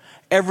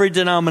 every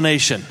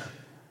denomination,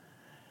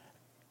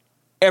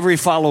 every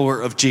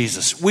follower of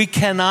Jesus. We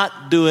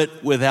cannot do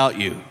it without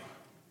you.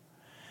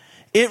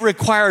 It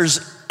requires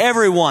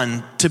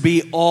everyone to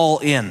be all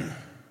in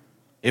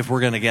if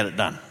we're going to get it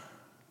done.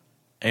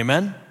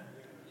 Amen?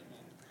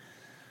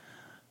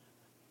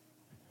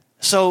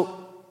 So,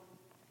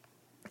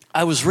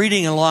 I was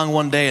reading along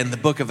one day in the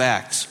book of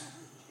Acts,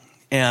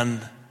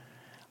 and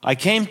I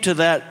came to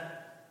that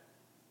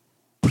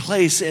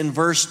place in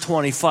verse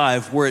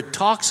 25 where it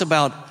talks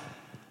about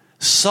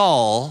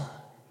Saul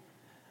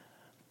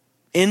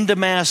in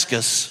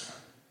Damascus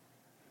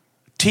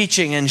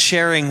teaching and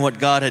sharing what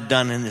God had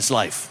done in his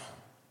life.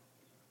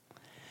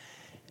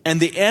 And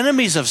the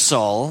enemies of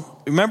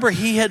Saul, remember,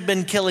 he had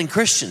been killing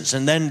Christians,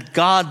 and then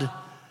God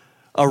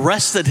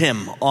arrested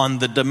him on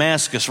the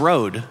Damascus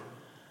road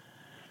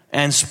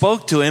and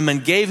spoke to him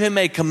and gave him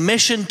a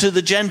commission to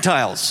the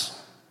Gentiles.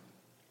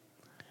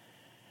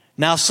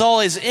 Now Saul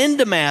is in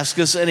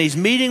Damascus and he's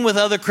meeting with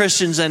other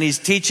Christians and he's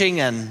teaching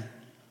and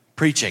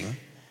preaching.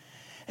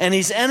 And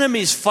his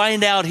enemies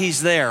find out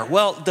he's there.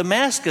 Well,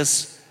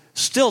 Damascus,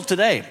 still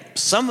today,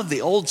 some of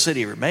the old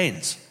city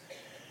remains.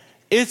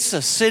 It's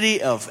a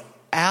city of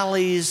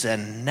alleys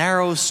and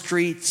narrow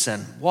streets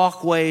and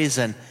walkways,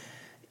 and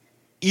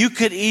you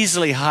could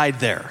easily hide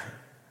there.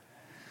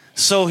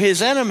 So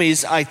his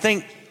enemies, I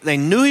think they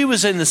knew he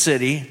was in the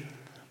city,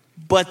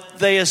 but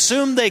they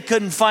assumed they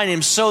couldn't find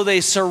him, so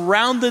they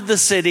surrounded the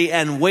city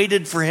and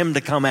waited for him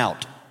to come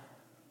out.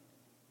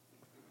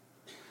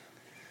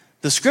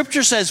 The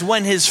scripture says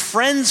when his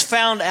friends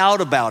found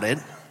out about it,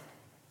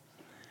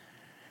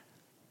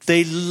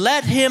 they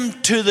let him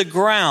to the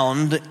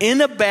ground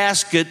in a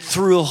basket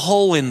through a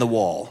hole in the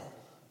wall,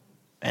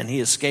 and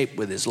he escaped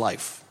with his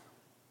life.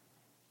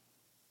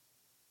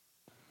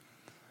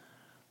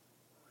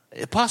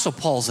 Apostle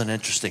Paul's an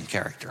interesting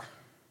character.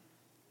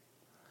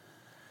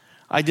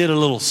 I did a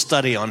little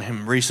study on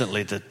him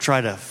recently to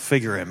try to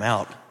figure him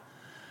out.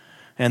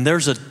 And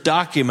there's a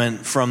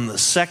document from the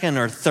 2nd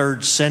or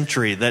 3rd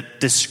century that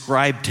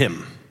described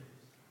him.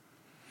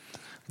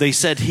 They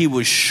said he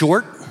was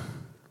short,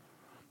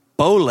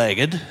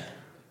 bow-legged,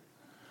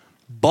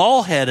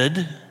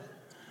 bald-headed,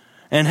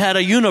 and had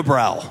a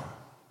unibrow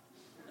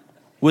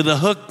with a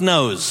hooked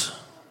nose.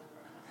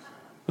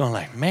 Going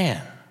like,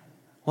 man,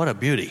 what a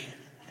beauty,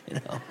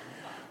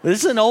 But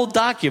this is an old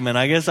document.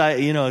 I guess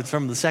it's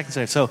from the 2nd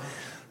century. So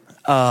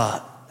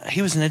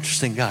he was an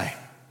interesting guy,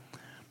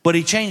 but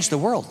he changed the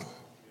world.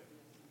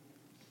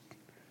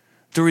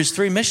 Through his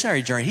 3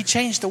 missionary journeys, he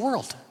changed the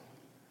world.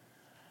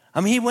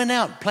 I mean, he went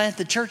out,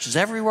 planted churches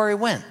everywhere he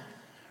went,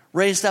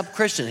 raised up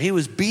Christians. He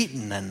was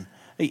beaten, and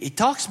he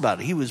talks about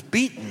it. He was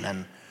beaten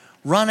and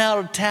run out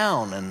of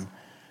town and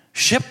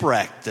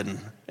shipwrecked, and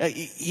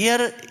he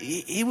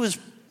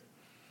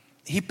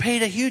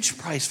paid a huge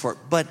price for it,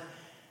 but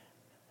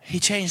he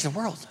changed the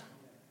world.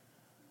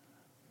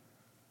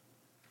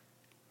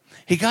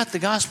 He got the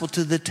gospel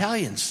to the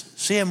Italians.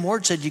 C.M.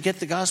 Ward said, you get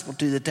the gospel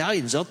to the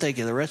Italians, they'll take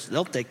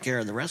care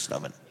of the rest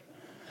of it.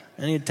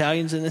 Any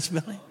Italians in this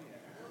building?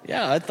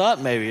 Yeah, I thought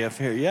maybe up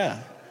here, yeah.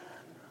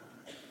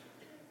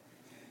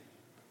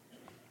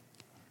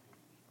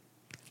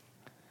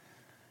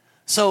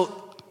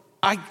 So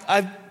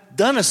I've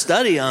done a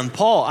study on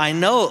Paul. I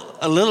know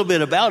a little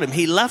bit about him.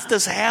 He left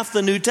us half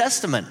the New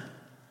Testament.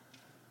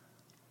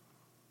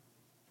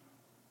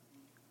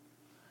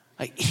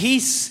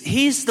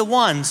 he's the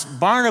ones,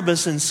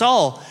 Barnabas and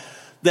Saul,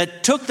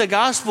 that took the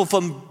gospel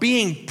from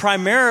being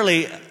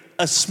primarily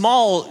a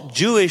small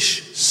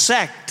Jewish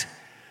sect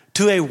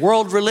to a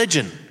world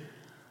religion.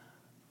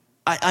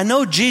 I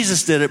know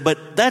Jesus did it,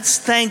 but that's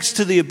thanks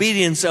to the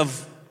obedience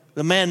of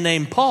the man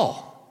named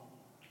Paul.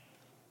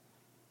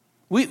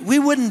 We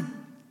wouldn't,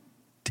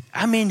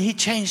 he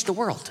changed the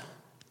world.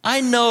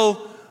 I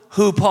know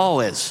who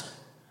Paul is.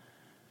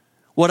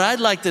 What I'd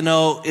like to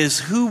know is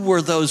who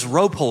were those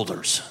rope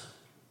holders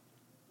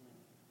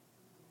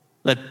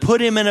that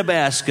put him in a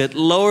basket,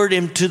 lowered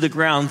him to the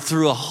ground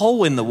through a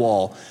hole in the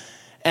wall,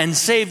 and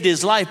saved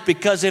his life,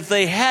 because if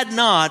they had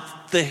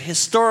not, the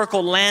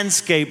historical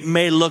landscape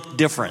may look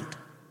different.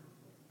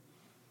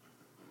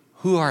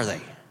 Who are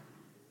they?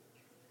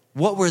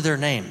 What were their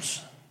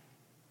names?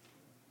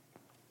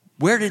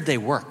 Where did they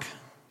work?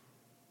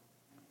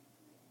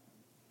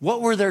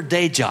 What were their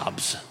day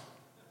jobs?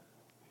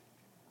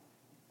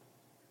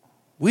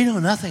 We know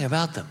nothing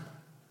about them.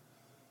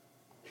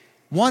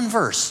 One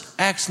verse,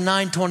 Acts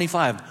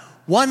 9:25,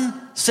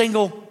 one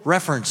single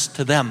reference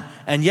to them.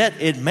 And yet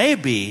it may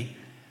be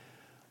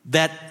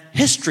that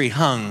history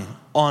hung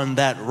on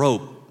that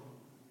rope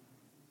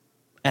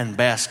and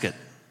basket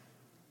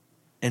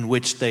in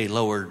which they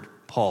lowered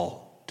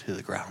Paul to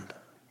the ground.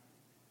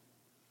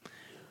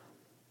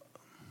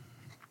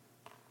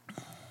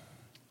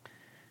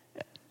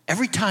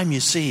 Every time you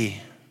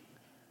see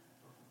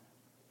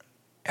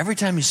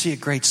a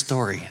great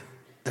story,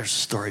 there's a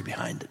story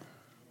behind it.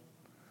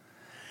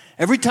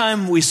 Every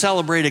time we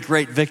celebrate a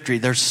great victory,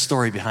 there's a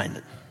story behind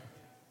it.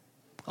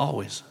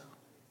 Always.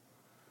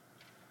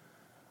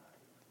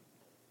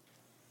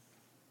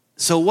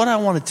 So what I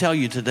want to tell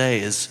you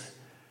today is,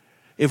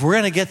 if we're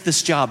going to get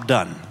this job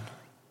done,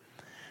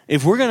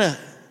 if we're going to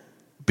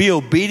be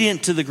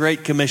obedient to the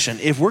Great Commission,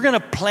 if we're going to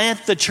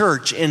plant the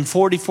church in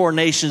 44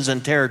 nations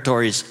and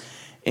territories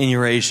in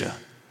Eurasia,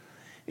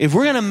 if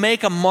we're going to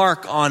make a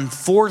mark on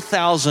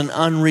 4,000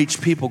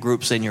 unreached people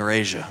groups in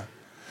Eurasia,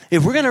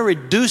 if we're going to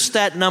reduce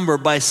that number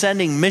by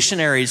sending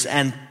missionaries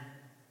and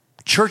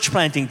church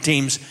planting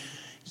teams,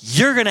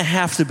 you're going to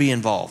have to be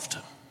involved.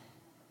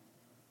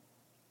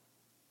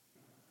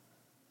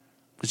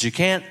 Because you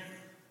can't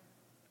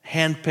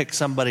handpick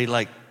somebody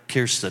like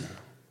Kirsten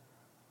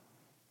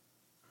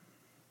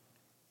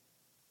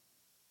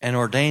and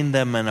ordain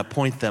them and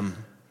appoint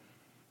them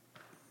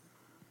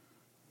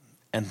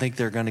and think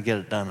they're going to get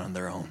it done on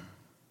their own.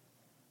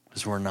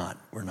 Because we're not.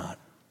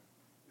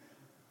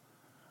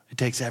 It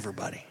takes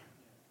everybody.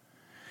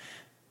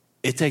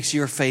 It takes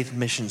your faith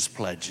missions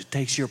pledge. It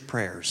takes your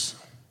prayers.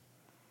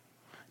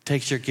 It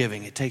takes your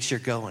giving. It takes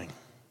your going.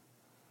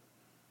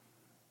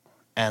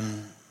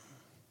 And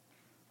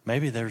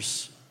maybe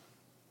there's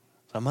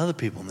some other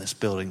people in this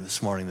building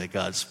this morning that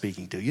God's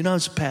speaking to. You know, I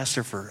was a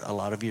pastor for a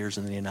lot of years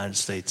in the United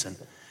States, and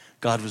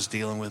God was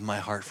dealing with my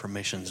heart for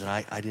missions, and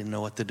I didn't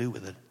know what to do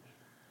with it.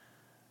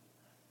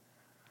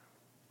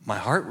 My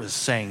heart was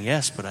saying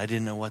yes, but I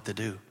didn't know what to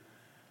do.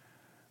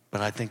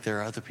 But I think there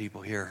are other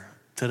people here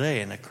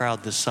today in a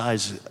crowd this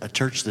size, a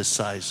church this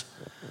size,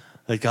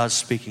 that God's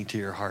speaking to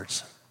your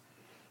hearts.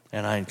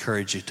 And I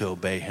encourage you to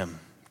obey him,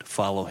 to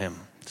follow him,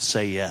 to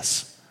say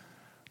yes.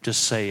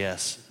 Just say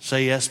yes.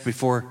 Say yes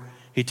before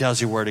he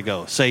tells you where to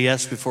go. Say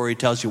yes before he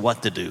tells you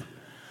what to do.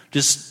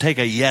 Just take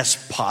a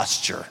yes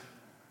posture,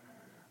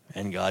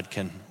 and God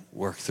can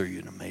work through you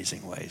in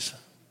amazing ways.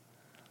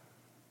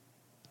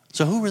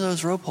 So who were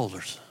those rope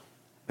holders?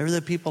 Maybe they're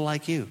people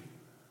like you.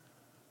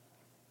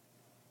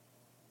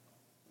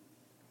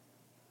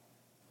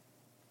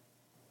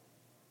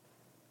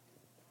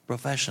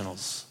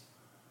 Professionals,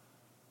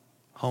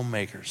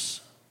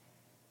 homemakers,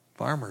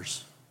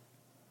 farmers,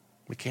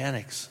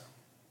 mechanics.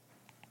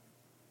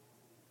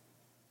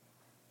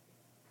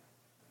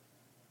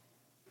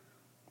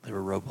 They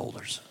were rope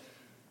holders.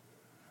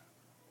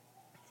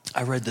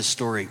 I read this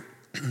story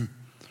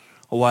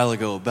a while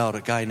ago about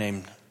a guy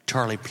named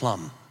Charlie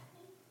Plumb.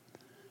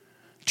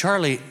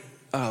 Charlie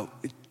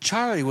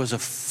was a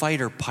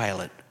fighter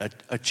pilot,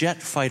 a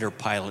jet fighter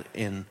pilot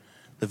in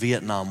the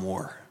Vietnam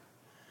War.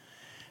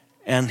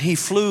 And he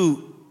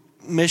flew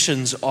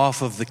missions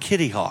off of the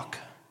Kitty Hawk.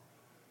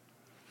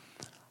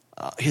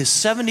 His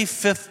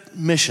 75th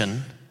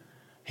mission,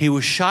 he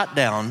was shot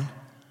down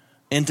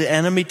into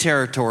enemy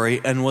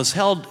territory and was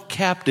held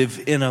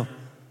captive in a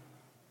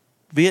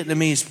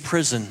Vietnamese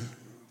prison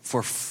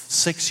for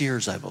 6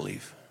 years, I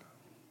believe.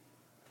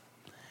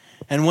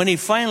 And when he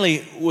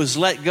finally was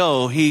let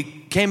go, he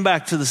came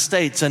back to the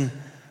States, and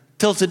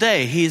till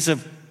today, he's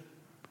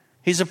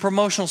a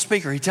promotional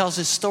speaker. He tells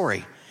his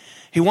story.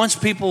 He wants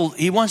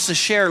to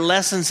share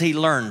lessons he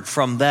learned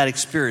from that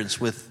experience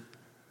with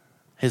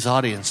his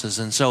audiences.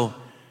 And so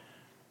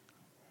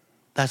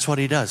that's what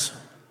he does.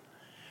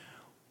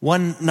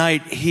 One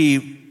night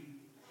he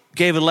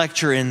gave a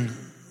lecture in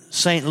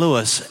St.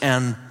 Louis,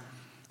 and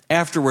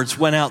afterwards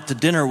went out to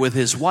dinner with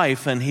his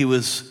wife, and he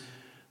was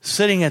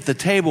sitting at the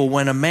table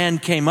when a man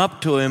came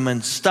up to him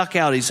and stuck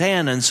out his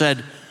hand and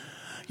said,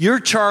 "You're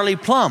Charlie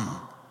Plumb.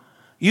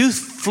 You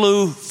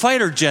flew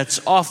fighter jets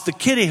off the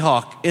Kitty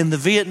Hawk in the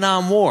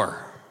Vietnam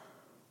War.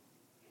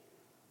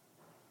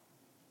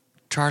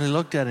 Charlie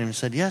looked at him and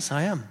said, yes,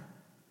 I am.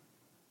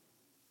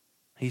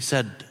 He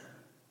said,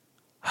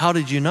 how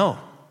did you know?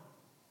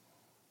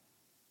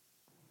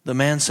 The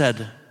man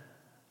said,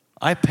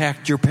 I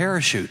packed your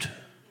parachute.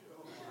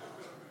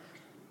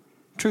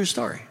 True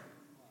story.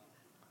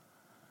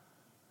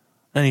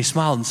 And he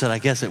smiled and said, I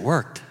guess it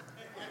worked.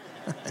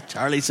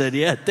 Charlie said,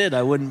 yeah, it did.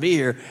 I wouldn't be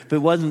here.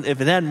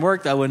 If it hadn't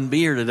worked, I wouldn't be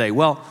here today.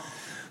 Well,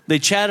 they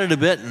chatted a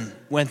bit and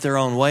went their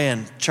own way.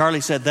 And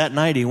Charlie said that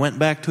night he went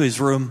back to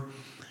his room,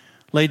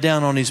 laid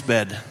down on his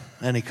bed,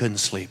 and he couldn't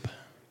sleep.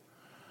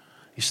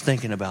 He's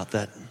thinking about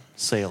that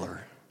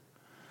sailor.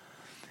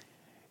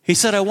 He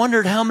said, I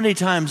wondered how many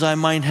times I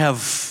might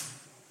have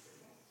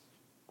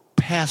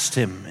passed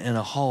him in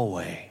a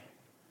hallway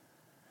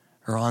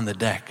or on the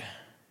deck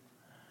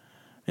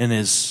in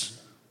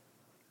his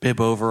bib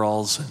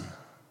overalls and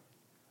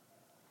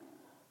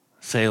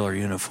sailor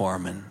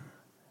uniform, and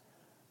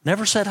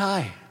never said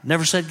hi,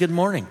 never said good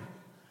morning,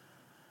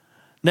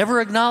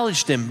 never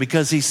acknowledged him,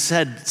 because he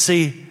said,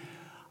 see,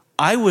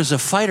 I was a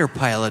fighter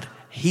pilot,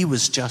 he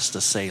was just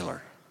a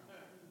sailor.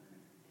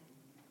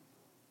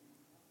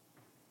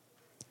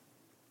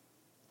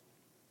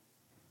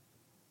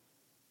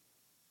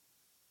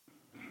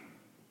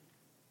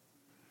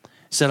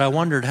 Said, I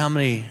wondered how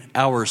many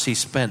hours he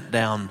spent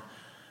down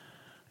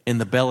in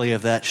the belly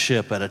of that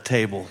ship at a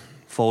table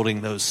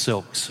folding those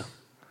silks,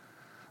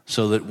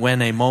 so that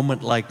when a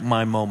moment like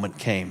my moment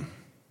came,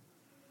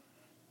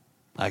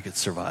 I could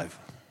survive.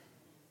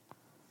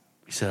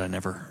 He said, I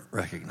never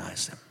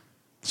recognized him.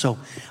 So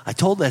I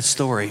told that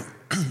story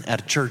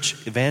at a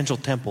church, Evangel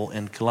Temple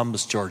in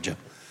Columbus, Georgia.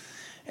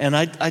 And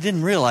I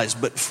didn't realize,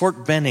 but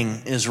Fort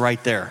Benning is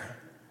right there.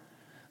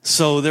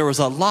 So there was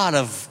a lot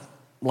of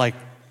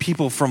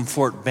people from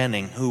Fort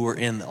Benning who were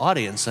in the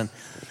audience. And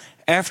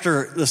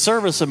after the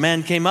service, a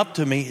man came up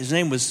to me. His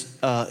name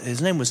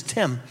was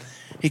Tim.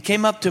 He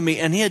came up to me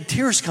and he had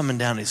tears coming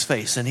down his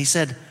face. And he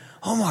said,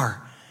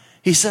 Omar,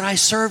 he said, I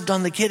served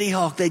on the Kitty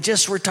Hawk. They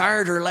just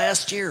retired her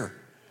last year.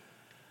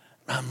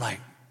 And I'm like,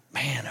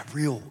 man,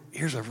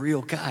 here's a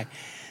real guy.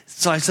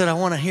 So I said, I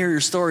want to hear your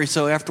story.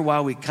 So after a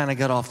while, we kind of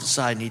got off the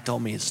side and he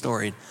told me his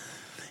story.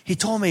 He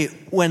told me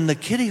when the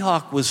Kitty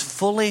Hawk was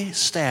fully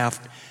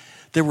staffed,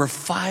 there were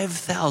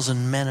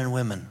 5,000 men and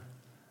women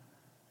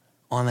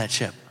on that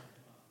ship.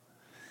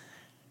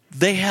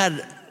 They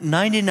had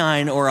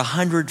 99 or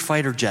 100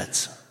 fighter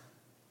jets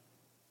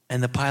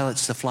and the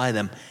pilots to fly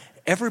them.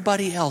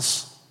 Everybody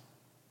else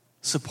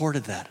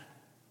supported that.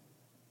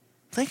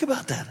 Think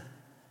about that.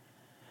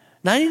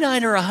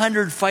 99 or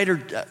 100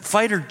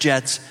 fighter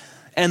jets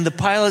and the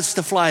pilots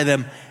to fly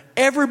them.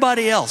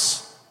 Everybody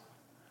else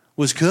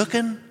was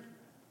cooking,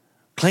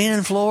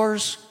 cleaning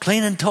floors,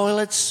 cleaning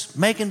toilets,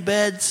 making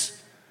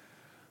beds,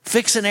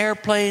 fixing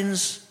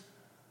airplanes,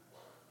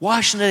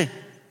 washing it.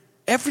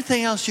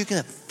 Everything else you can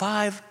have.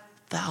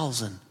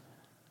 5,000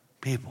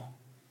 people.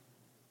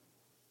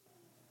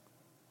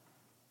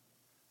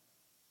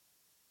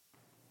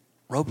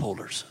 Rope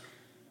holders.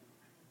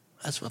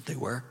 That's what they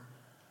were.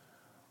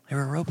 They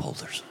were rope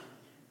holders.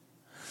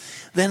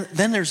 Then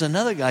there's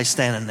another guy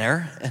standing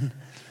there, and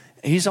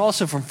he's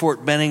also from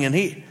Fort Benning, and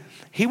he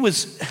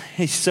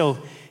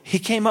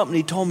came up and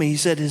he told me, he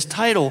said his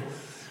title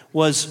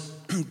was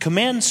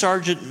Command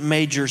Sergeant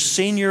Major,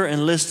 Senior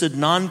Enlisted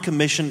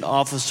Non-Commissioned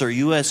Officer,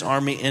 U.S.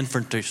 Army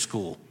Infantry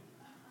School.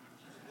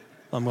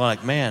 I'm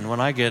like, man, when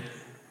I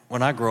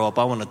grow up,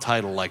 I want a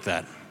title like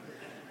that.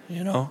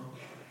 You know?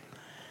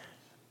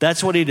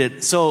 That's what he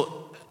did.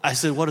 So I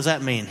said, what does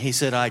that mean? He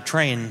said, I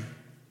train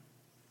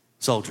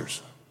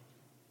soldiers.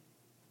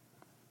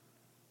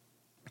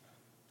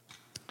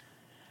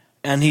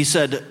 And he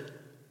said,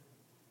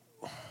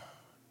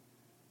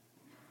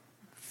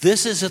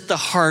 this is at the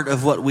heart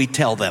of what we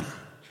tell them.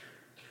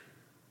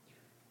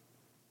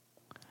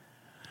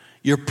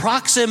 Your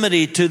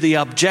proximity to the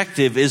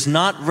objective is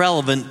not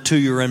relevant to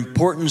your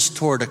importance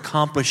toward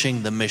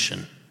accomplishing the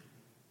mission.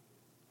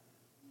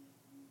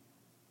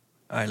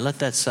 All right, let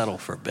that settle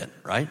for a bit,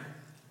 right?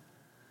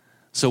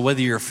 So whether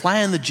you're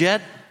flying the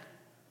jet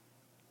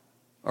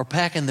or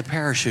packing the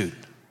parachute,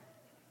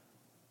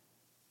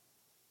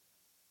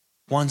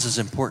 one's as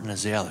important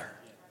as the other.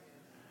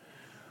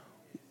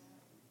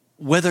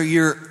 Whether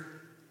you're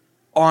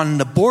on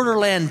the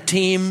borderland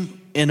team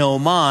in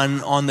Oman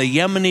on the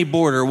Yemeni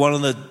border, one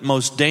of the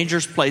most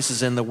dangerous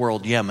places in the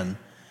world, Yemen,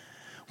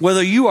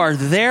 whether you are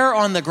there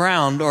on the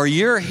ground or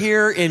you're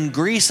here in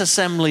Greece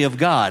Assembly of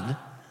God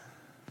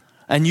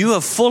and you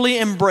have fully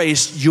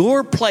embraced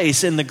your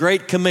place in the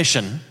Great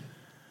Commission,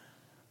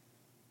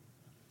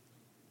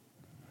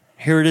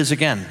 here it is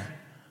again.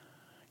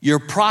 Your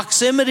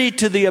proximity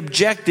to the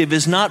objective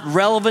is not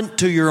relevant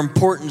to your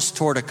importance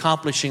toward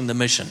accomplishing the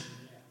mission.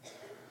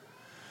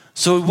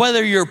 So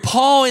whether you're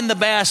Paul in the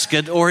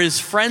basket or his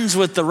friends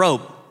with the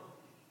rope,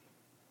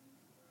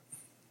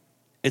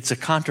 it's a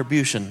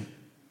contribution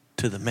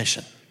to the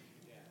mission.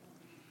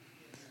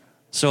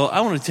 So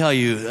I want to tell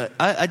you,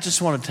 I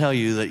just want to tell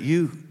you that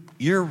you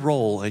your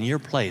role and your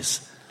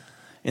place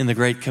in the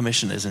Great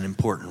Commission is an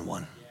important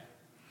one.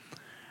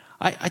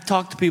 I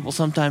talk to people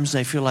sometimes,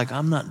 they feel like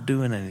I'm not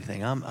doing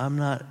anything. I'm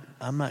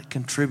not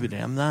contributing.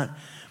 I'm not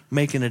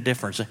making a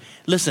difference.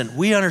 Listen,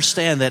 we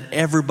understand that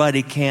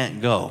everybody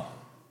can't go.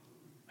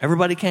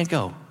 Everybody can't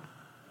go.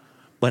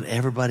 But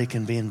everybody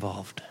can be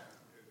involved.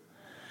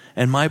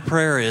 And my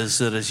prayer is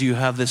that as you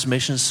have this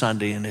Mission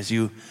Sunday and as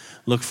you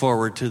look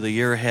forward to the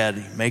year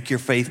ahead, make your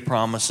faith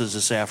promises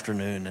this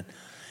afternoon,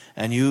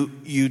 and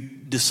you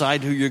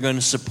decide who you're going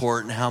to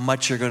support and how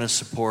much you're going to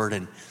support,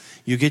 and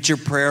you get your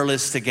prayer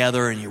list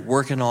together and you're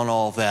working on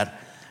all of that.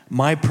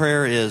 My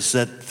prayer is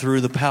that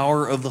through the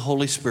power of the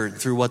Holy Spirit,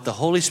 through what the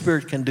Holy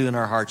Spirit can do in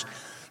our hearts,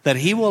 that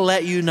He will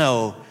let you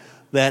know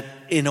that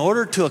in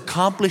order to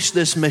accomplish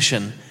this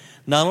mission,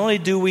 not only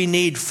do we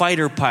need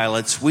fighter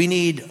pilots,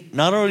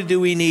 not only do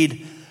we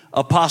need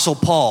Apostle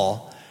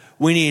Paul,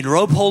 we need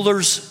rope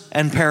holders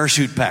and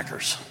parachute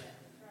packers.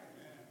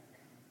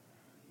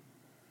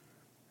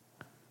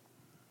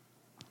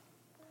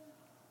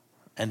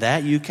 And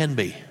that you can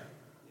be.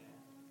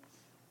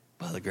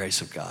 By the grace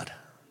of God,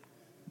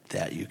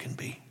 that you can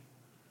be.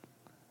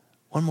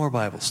 One more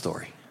Bible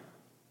story,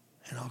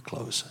 and I'll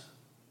close.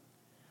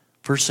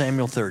 1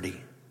 Samuel 30.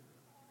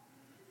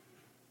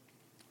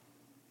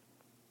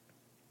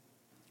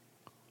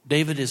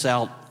 David is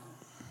out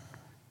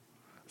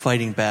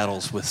fighting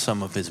battles with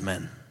some of his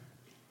men.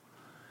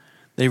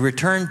 They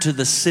return to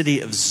the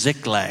city of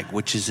Ziklag,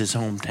 which is his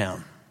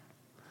hometown,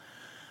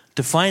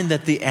 to find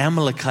that the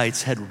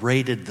Amalekites had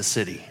raided the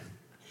city,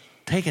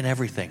 taken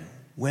everything.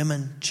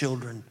 Women,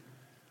 children,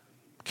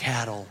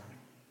 cattle,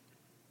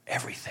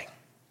 everything.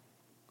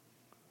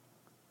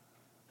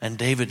 And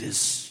David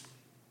is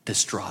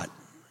distraught,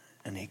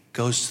 and he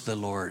goes to the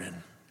Lord,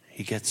 and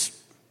he gets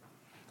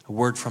a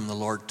word from the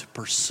Lord to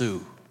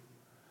pursue.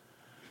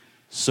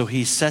 So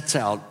he sets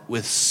out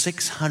with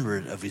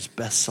 600 of his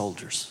best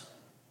soldiers.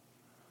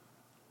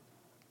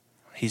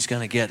 He's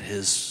going to get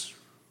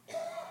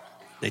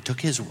they took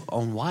his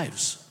own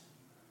wives.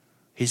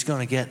 He's going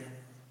to get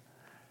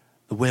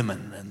the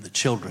women and the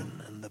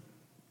children and the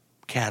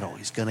cattle.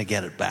 He's going to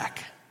get it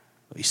back.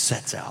 He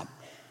sets out.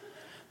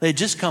 They had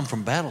just come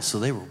from battle, so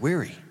they were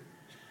weary.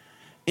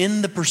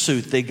 In the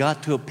pursuit, they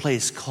got to a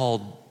place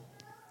called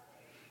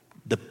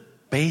the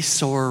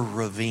Besor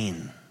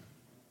Ravine.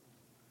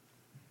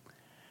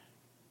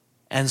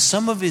 And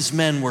some of his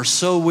men were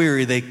so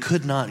weary they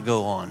could not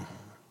go on.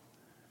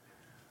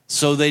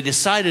 So they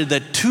decided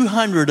that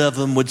 200 of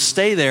them would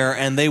stay there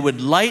and they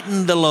would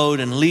lighten the load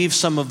and leave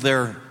some of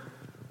their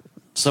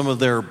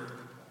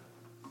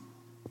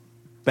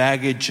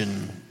baggage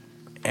and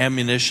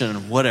ammunition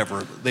and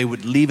whatever. They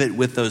would leave it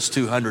with those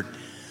 200.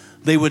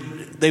 They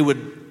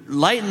would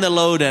lighten the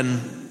load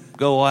and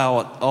go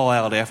all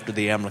out after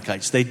the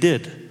Amalekites. They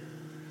did.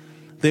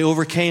 They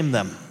overcame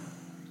them.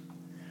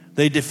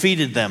 They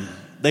defeated them.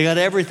 They got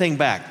everything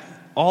back.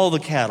 All the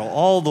cattle,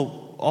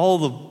 all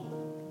the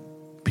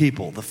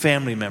people, the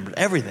family members,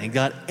 everything,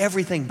 got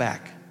everything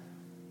back.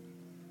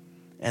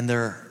 And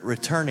they're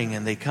returning,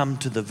 and they come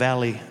to the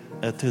valley,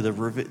 to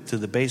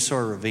the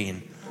Besor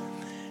Ravine.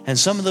 And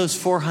some of those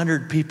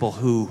 400 people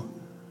who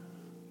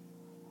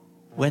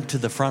went to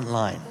the front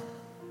line,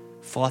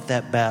 fought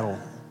that battle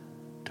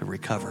to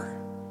recover,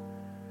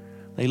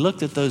 they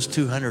looked at those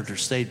 200 who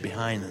stayed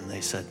behind, and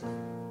they said,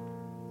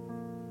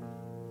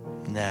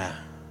 nah,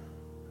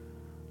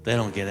 they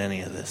don't get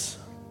any of this.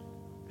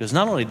 Because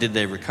not only did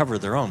they recover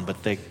their own,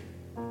 but they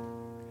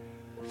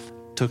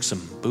took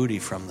some booty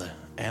from the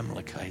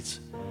Amalekites.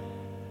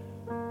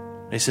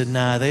 They said,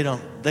 nah, they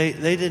don't. They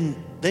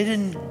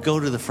didn't go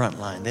to the front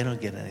line. They don't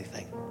get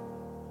anything.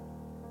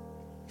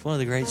 It's one of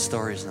the great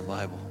stories in the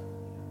Bible.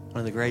 One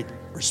of the great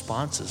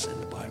responses in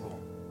the Bible.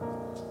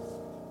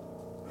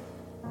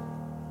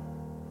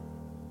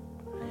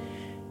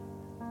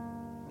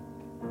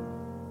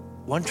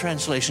 One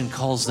translation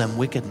calls them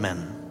wicked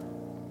men.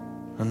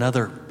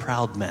 Another,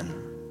 proud men.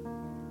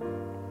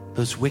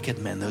 Those wicked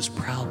men, those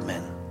proud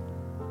men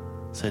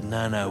said,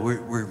 no,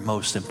 we're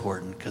most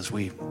important because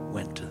we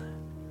went to.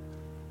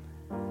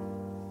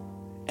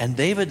 And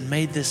David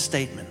made this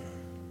statement.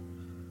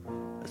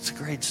 It's a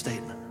great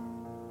statement.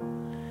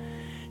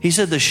 He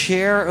said, the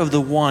share of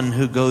the one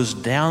who goes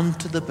down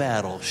to the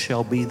battle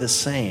shall be the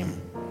same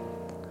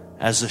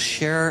as the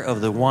share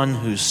of the one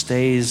who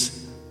stays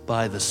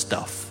by the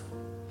stuff.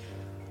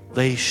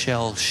 They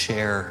shall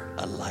share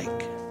alike.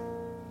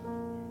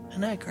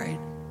 Isn't that great?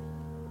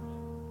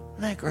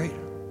 Isn't that great?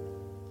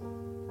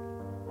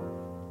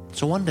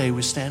 So one day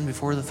we stand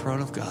before the throne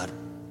of God.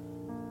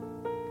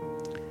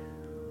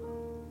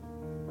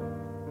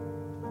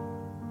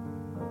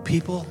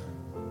 People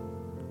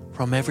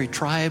from every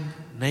tribe,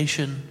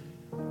 nation,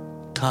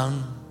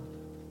 tongue,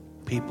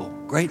 people,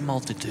 great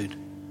multitude.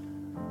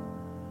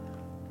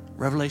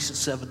 Revelation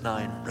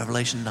 7:9,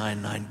 Revelation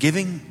 9:9,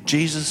 giving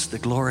Jesus the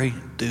glory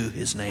due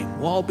his name.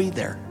 We'll all be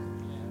there.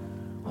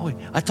 Oh,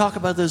 I talk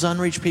about those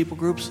unreached people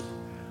groups.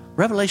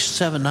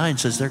 Revelation 7:9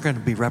 says they're going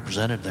to be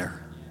represented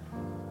there.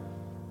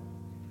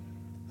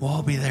 We'll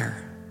all be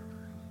there.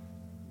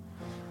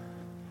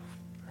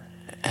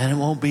 And it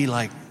won't be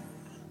like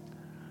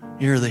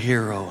you're the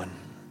hero and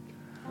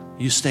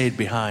you stayed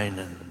behind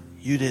and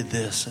you did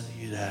this and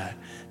you that.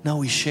 No,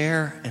 we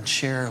share and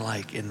share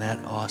like in that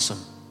awesome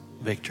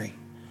victory.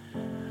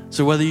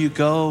 So whether you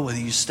go, whether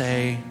you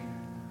stay,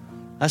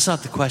 that's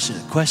not the question.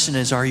 The question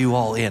is, are you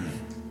all in?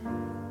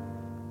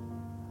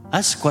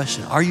 That's the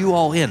question. Are you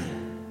all in?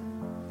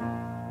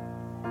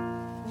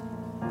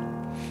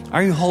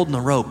 Are you holding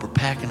a rope or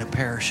packing a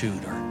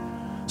parachute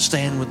or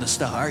staying with the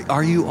stuff?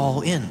 Are you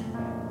all in?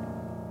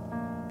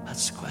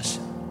 That's the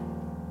question.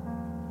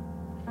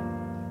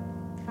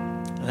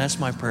 And that's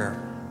my prayer.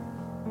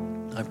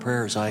 My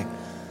prayer as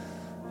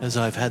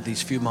I've had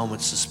these few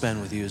moments to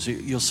spend with you is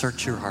you'll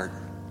search your heart.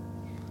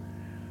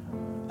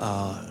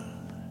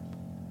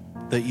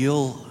 That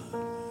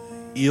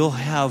you'll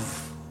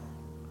have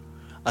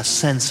a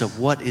sense of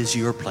what is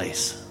your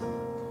place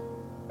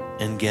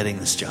in getting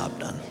this job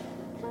done.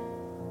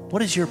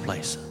 What is your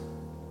place?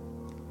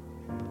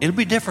 It'll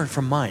be different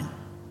from mine,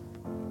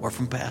 or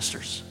from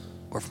Pastor's,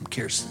 or from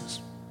Kirsten's,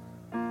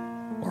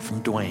 or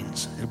from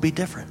Dwayne's. It'll be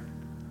different.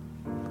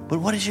 But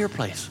what is your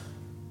place?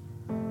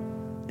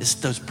 Is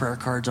those prayer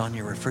cards on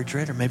your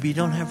refrigerator? Maybe you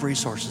don't have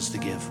resources to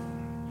give,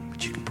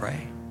 but you can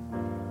pray.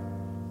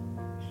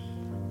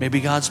 Maybe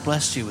God's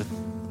blessed you with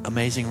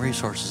amazing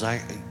resources.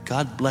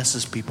 God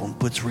blesses people and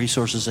puts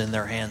resources in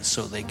their hands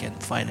so they can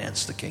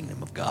finance the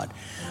kingdom of God.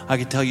 I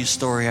could tell you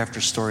story after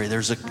story.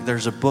 There's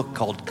a book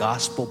called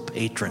Gospel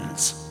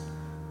Patrons.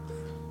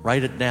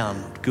 Write it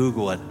down,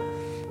 Google it,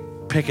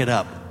 pick it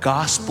up.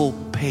 Gospel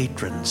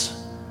Patrons.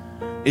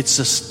 It's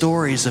the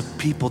stories of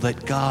people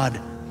that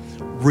God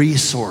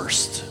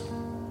resourced.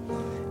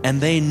 And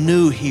they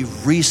knew He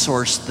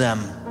resourced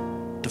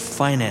them to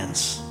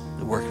finance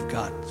the work of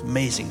God. It's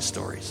amazing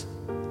stories.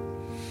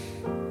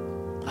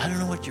 I don't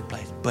know what your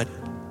place, but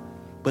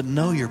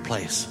know your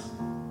place.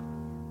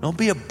 Don't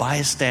be a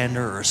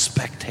bystander or a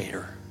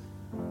spectator.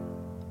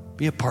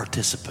 Be a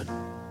participant.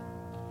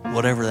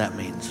 Whatever that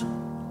means.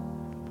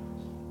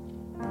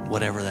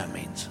 Whatever that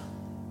means.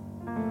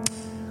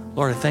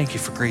 Lord, I thank you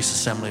for Grace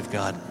Assembly of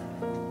God.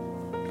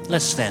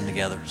 Let's stand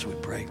together as we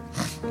pray.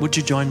 Would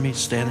you join me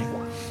standing?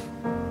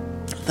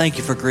 Thank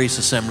you for Grace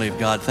Assembly of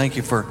God. Thank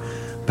you for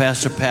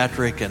Pastor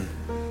Patrick and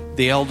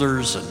the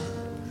elders and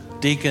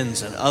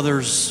deacons and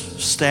others,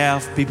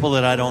 staff, people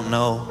that I don't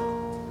know.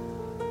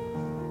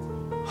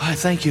 I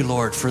thank you,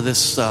 Lord, for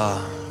this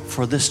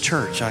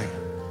church. I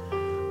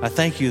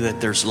thank you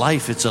that there's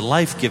life. It's a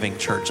life-giving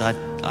church.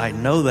 I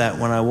know that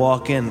when I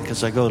walk in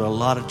because I go to a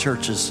lot of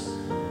churches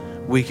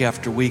week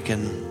after week,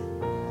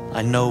 and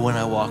I know when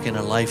I walk in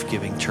a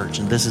life-giving church,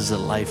 and this is a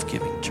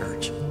life-giving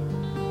church.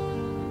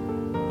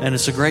 And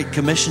it's a great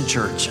commission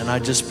church, and I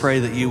just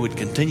pray that you would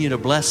continue to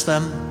bless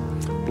them.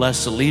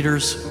 Bless the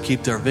leaders,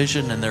 keep their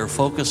vision and their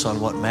focus on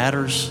what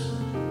matters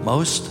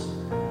most.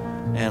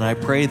 And I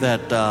pray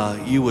that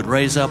you would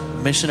raise up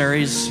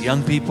missionaries,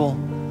 young people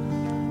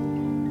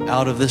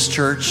out of this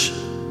church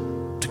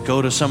to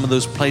go to some of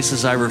those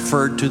places I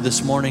referred to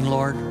this morning,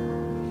 Lord.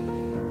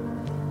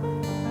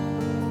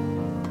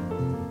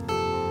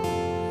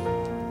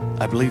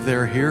 I believe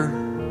they're here.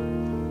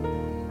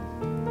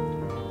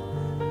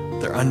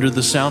 They're under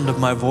the sound of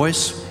my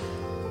voice.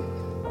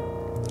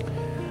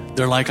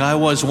 They're like I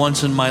was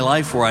once in my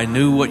life, where I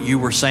knew what you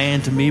were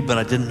saying to me, but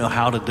I didn't know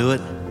how to do it.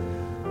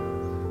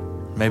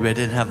 Maybe I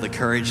didn't have the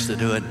courage to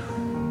do it.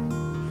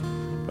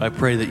 But I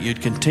pray that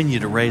you'd continue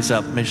to raise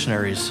up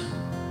missionaries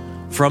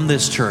from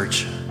this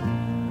church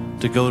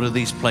to go to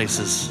these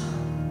places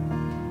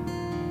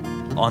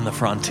on the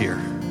frontier.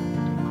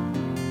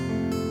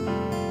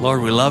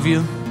 Lord, we love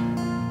you.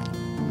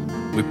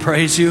 We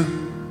praise you.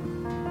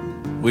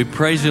 We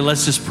praise you.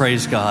 Let's just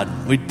praise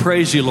God. We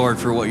praise you, Lord,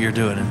 for what you're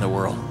doing in the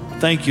world.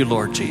 Thank you,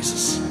 Lord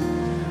Jesus.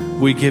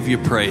 We give you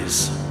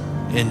praise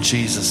in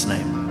Jesus'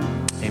 name.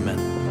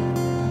 Amen.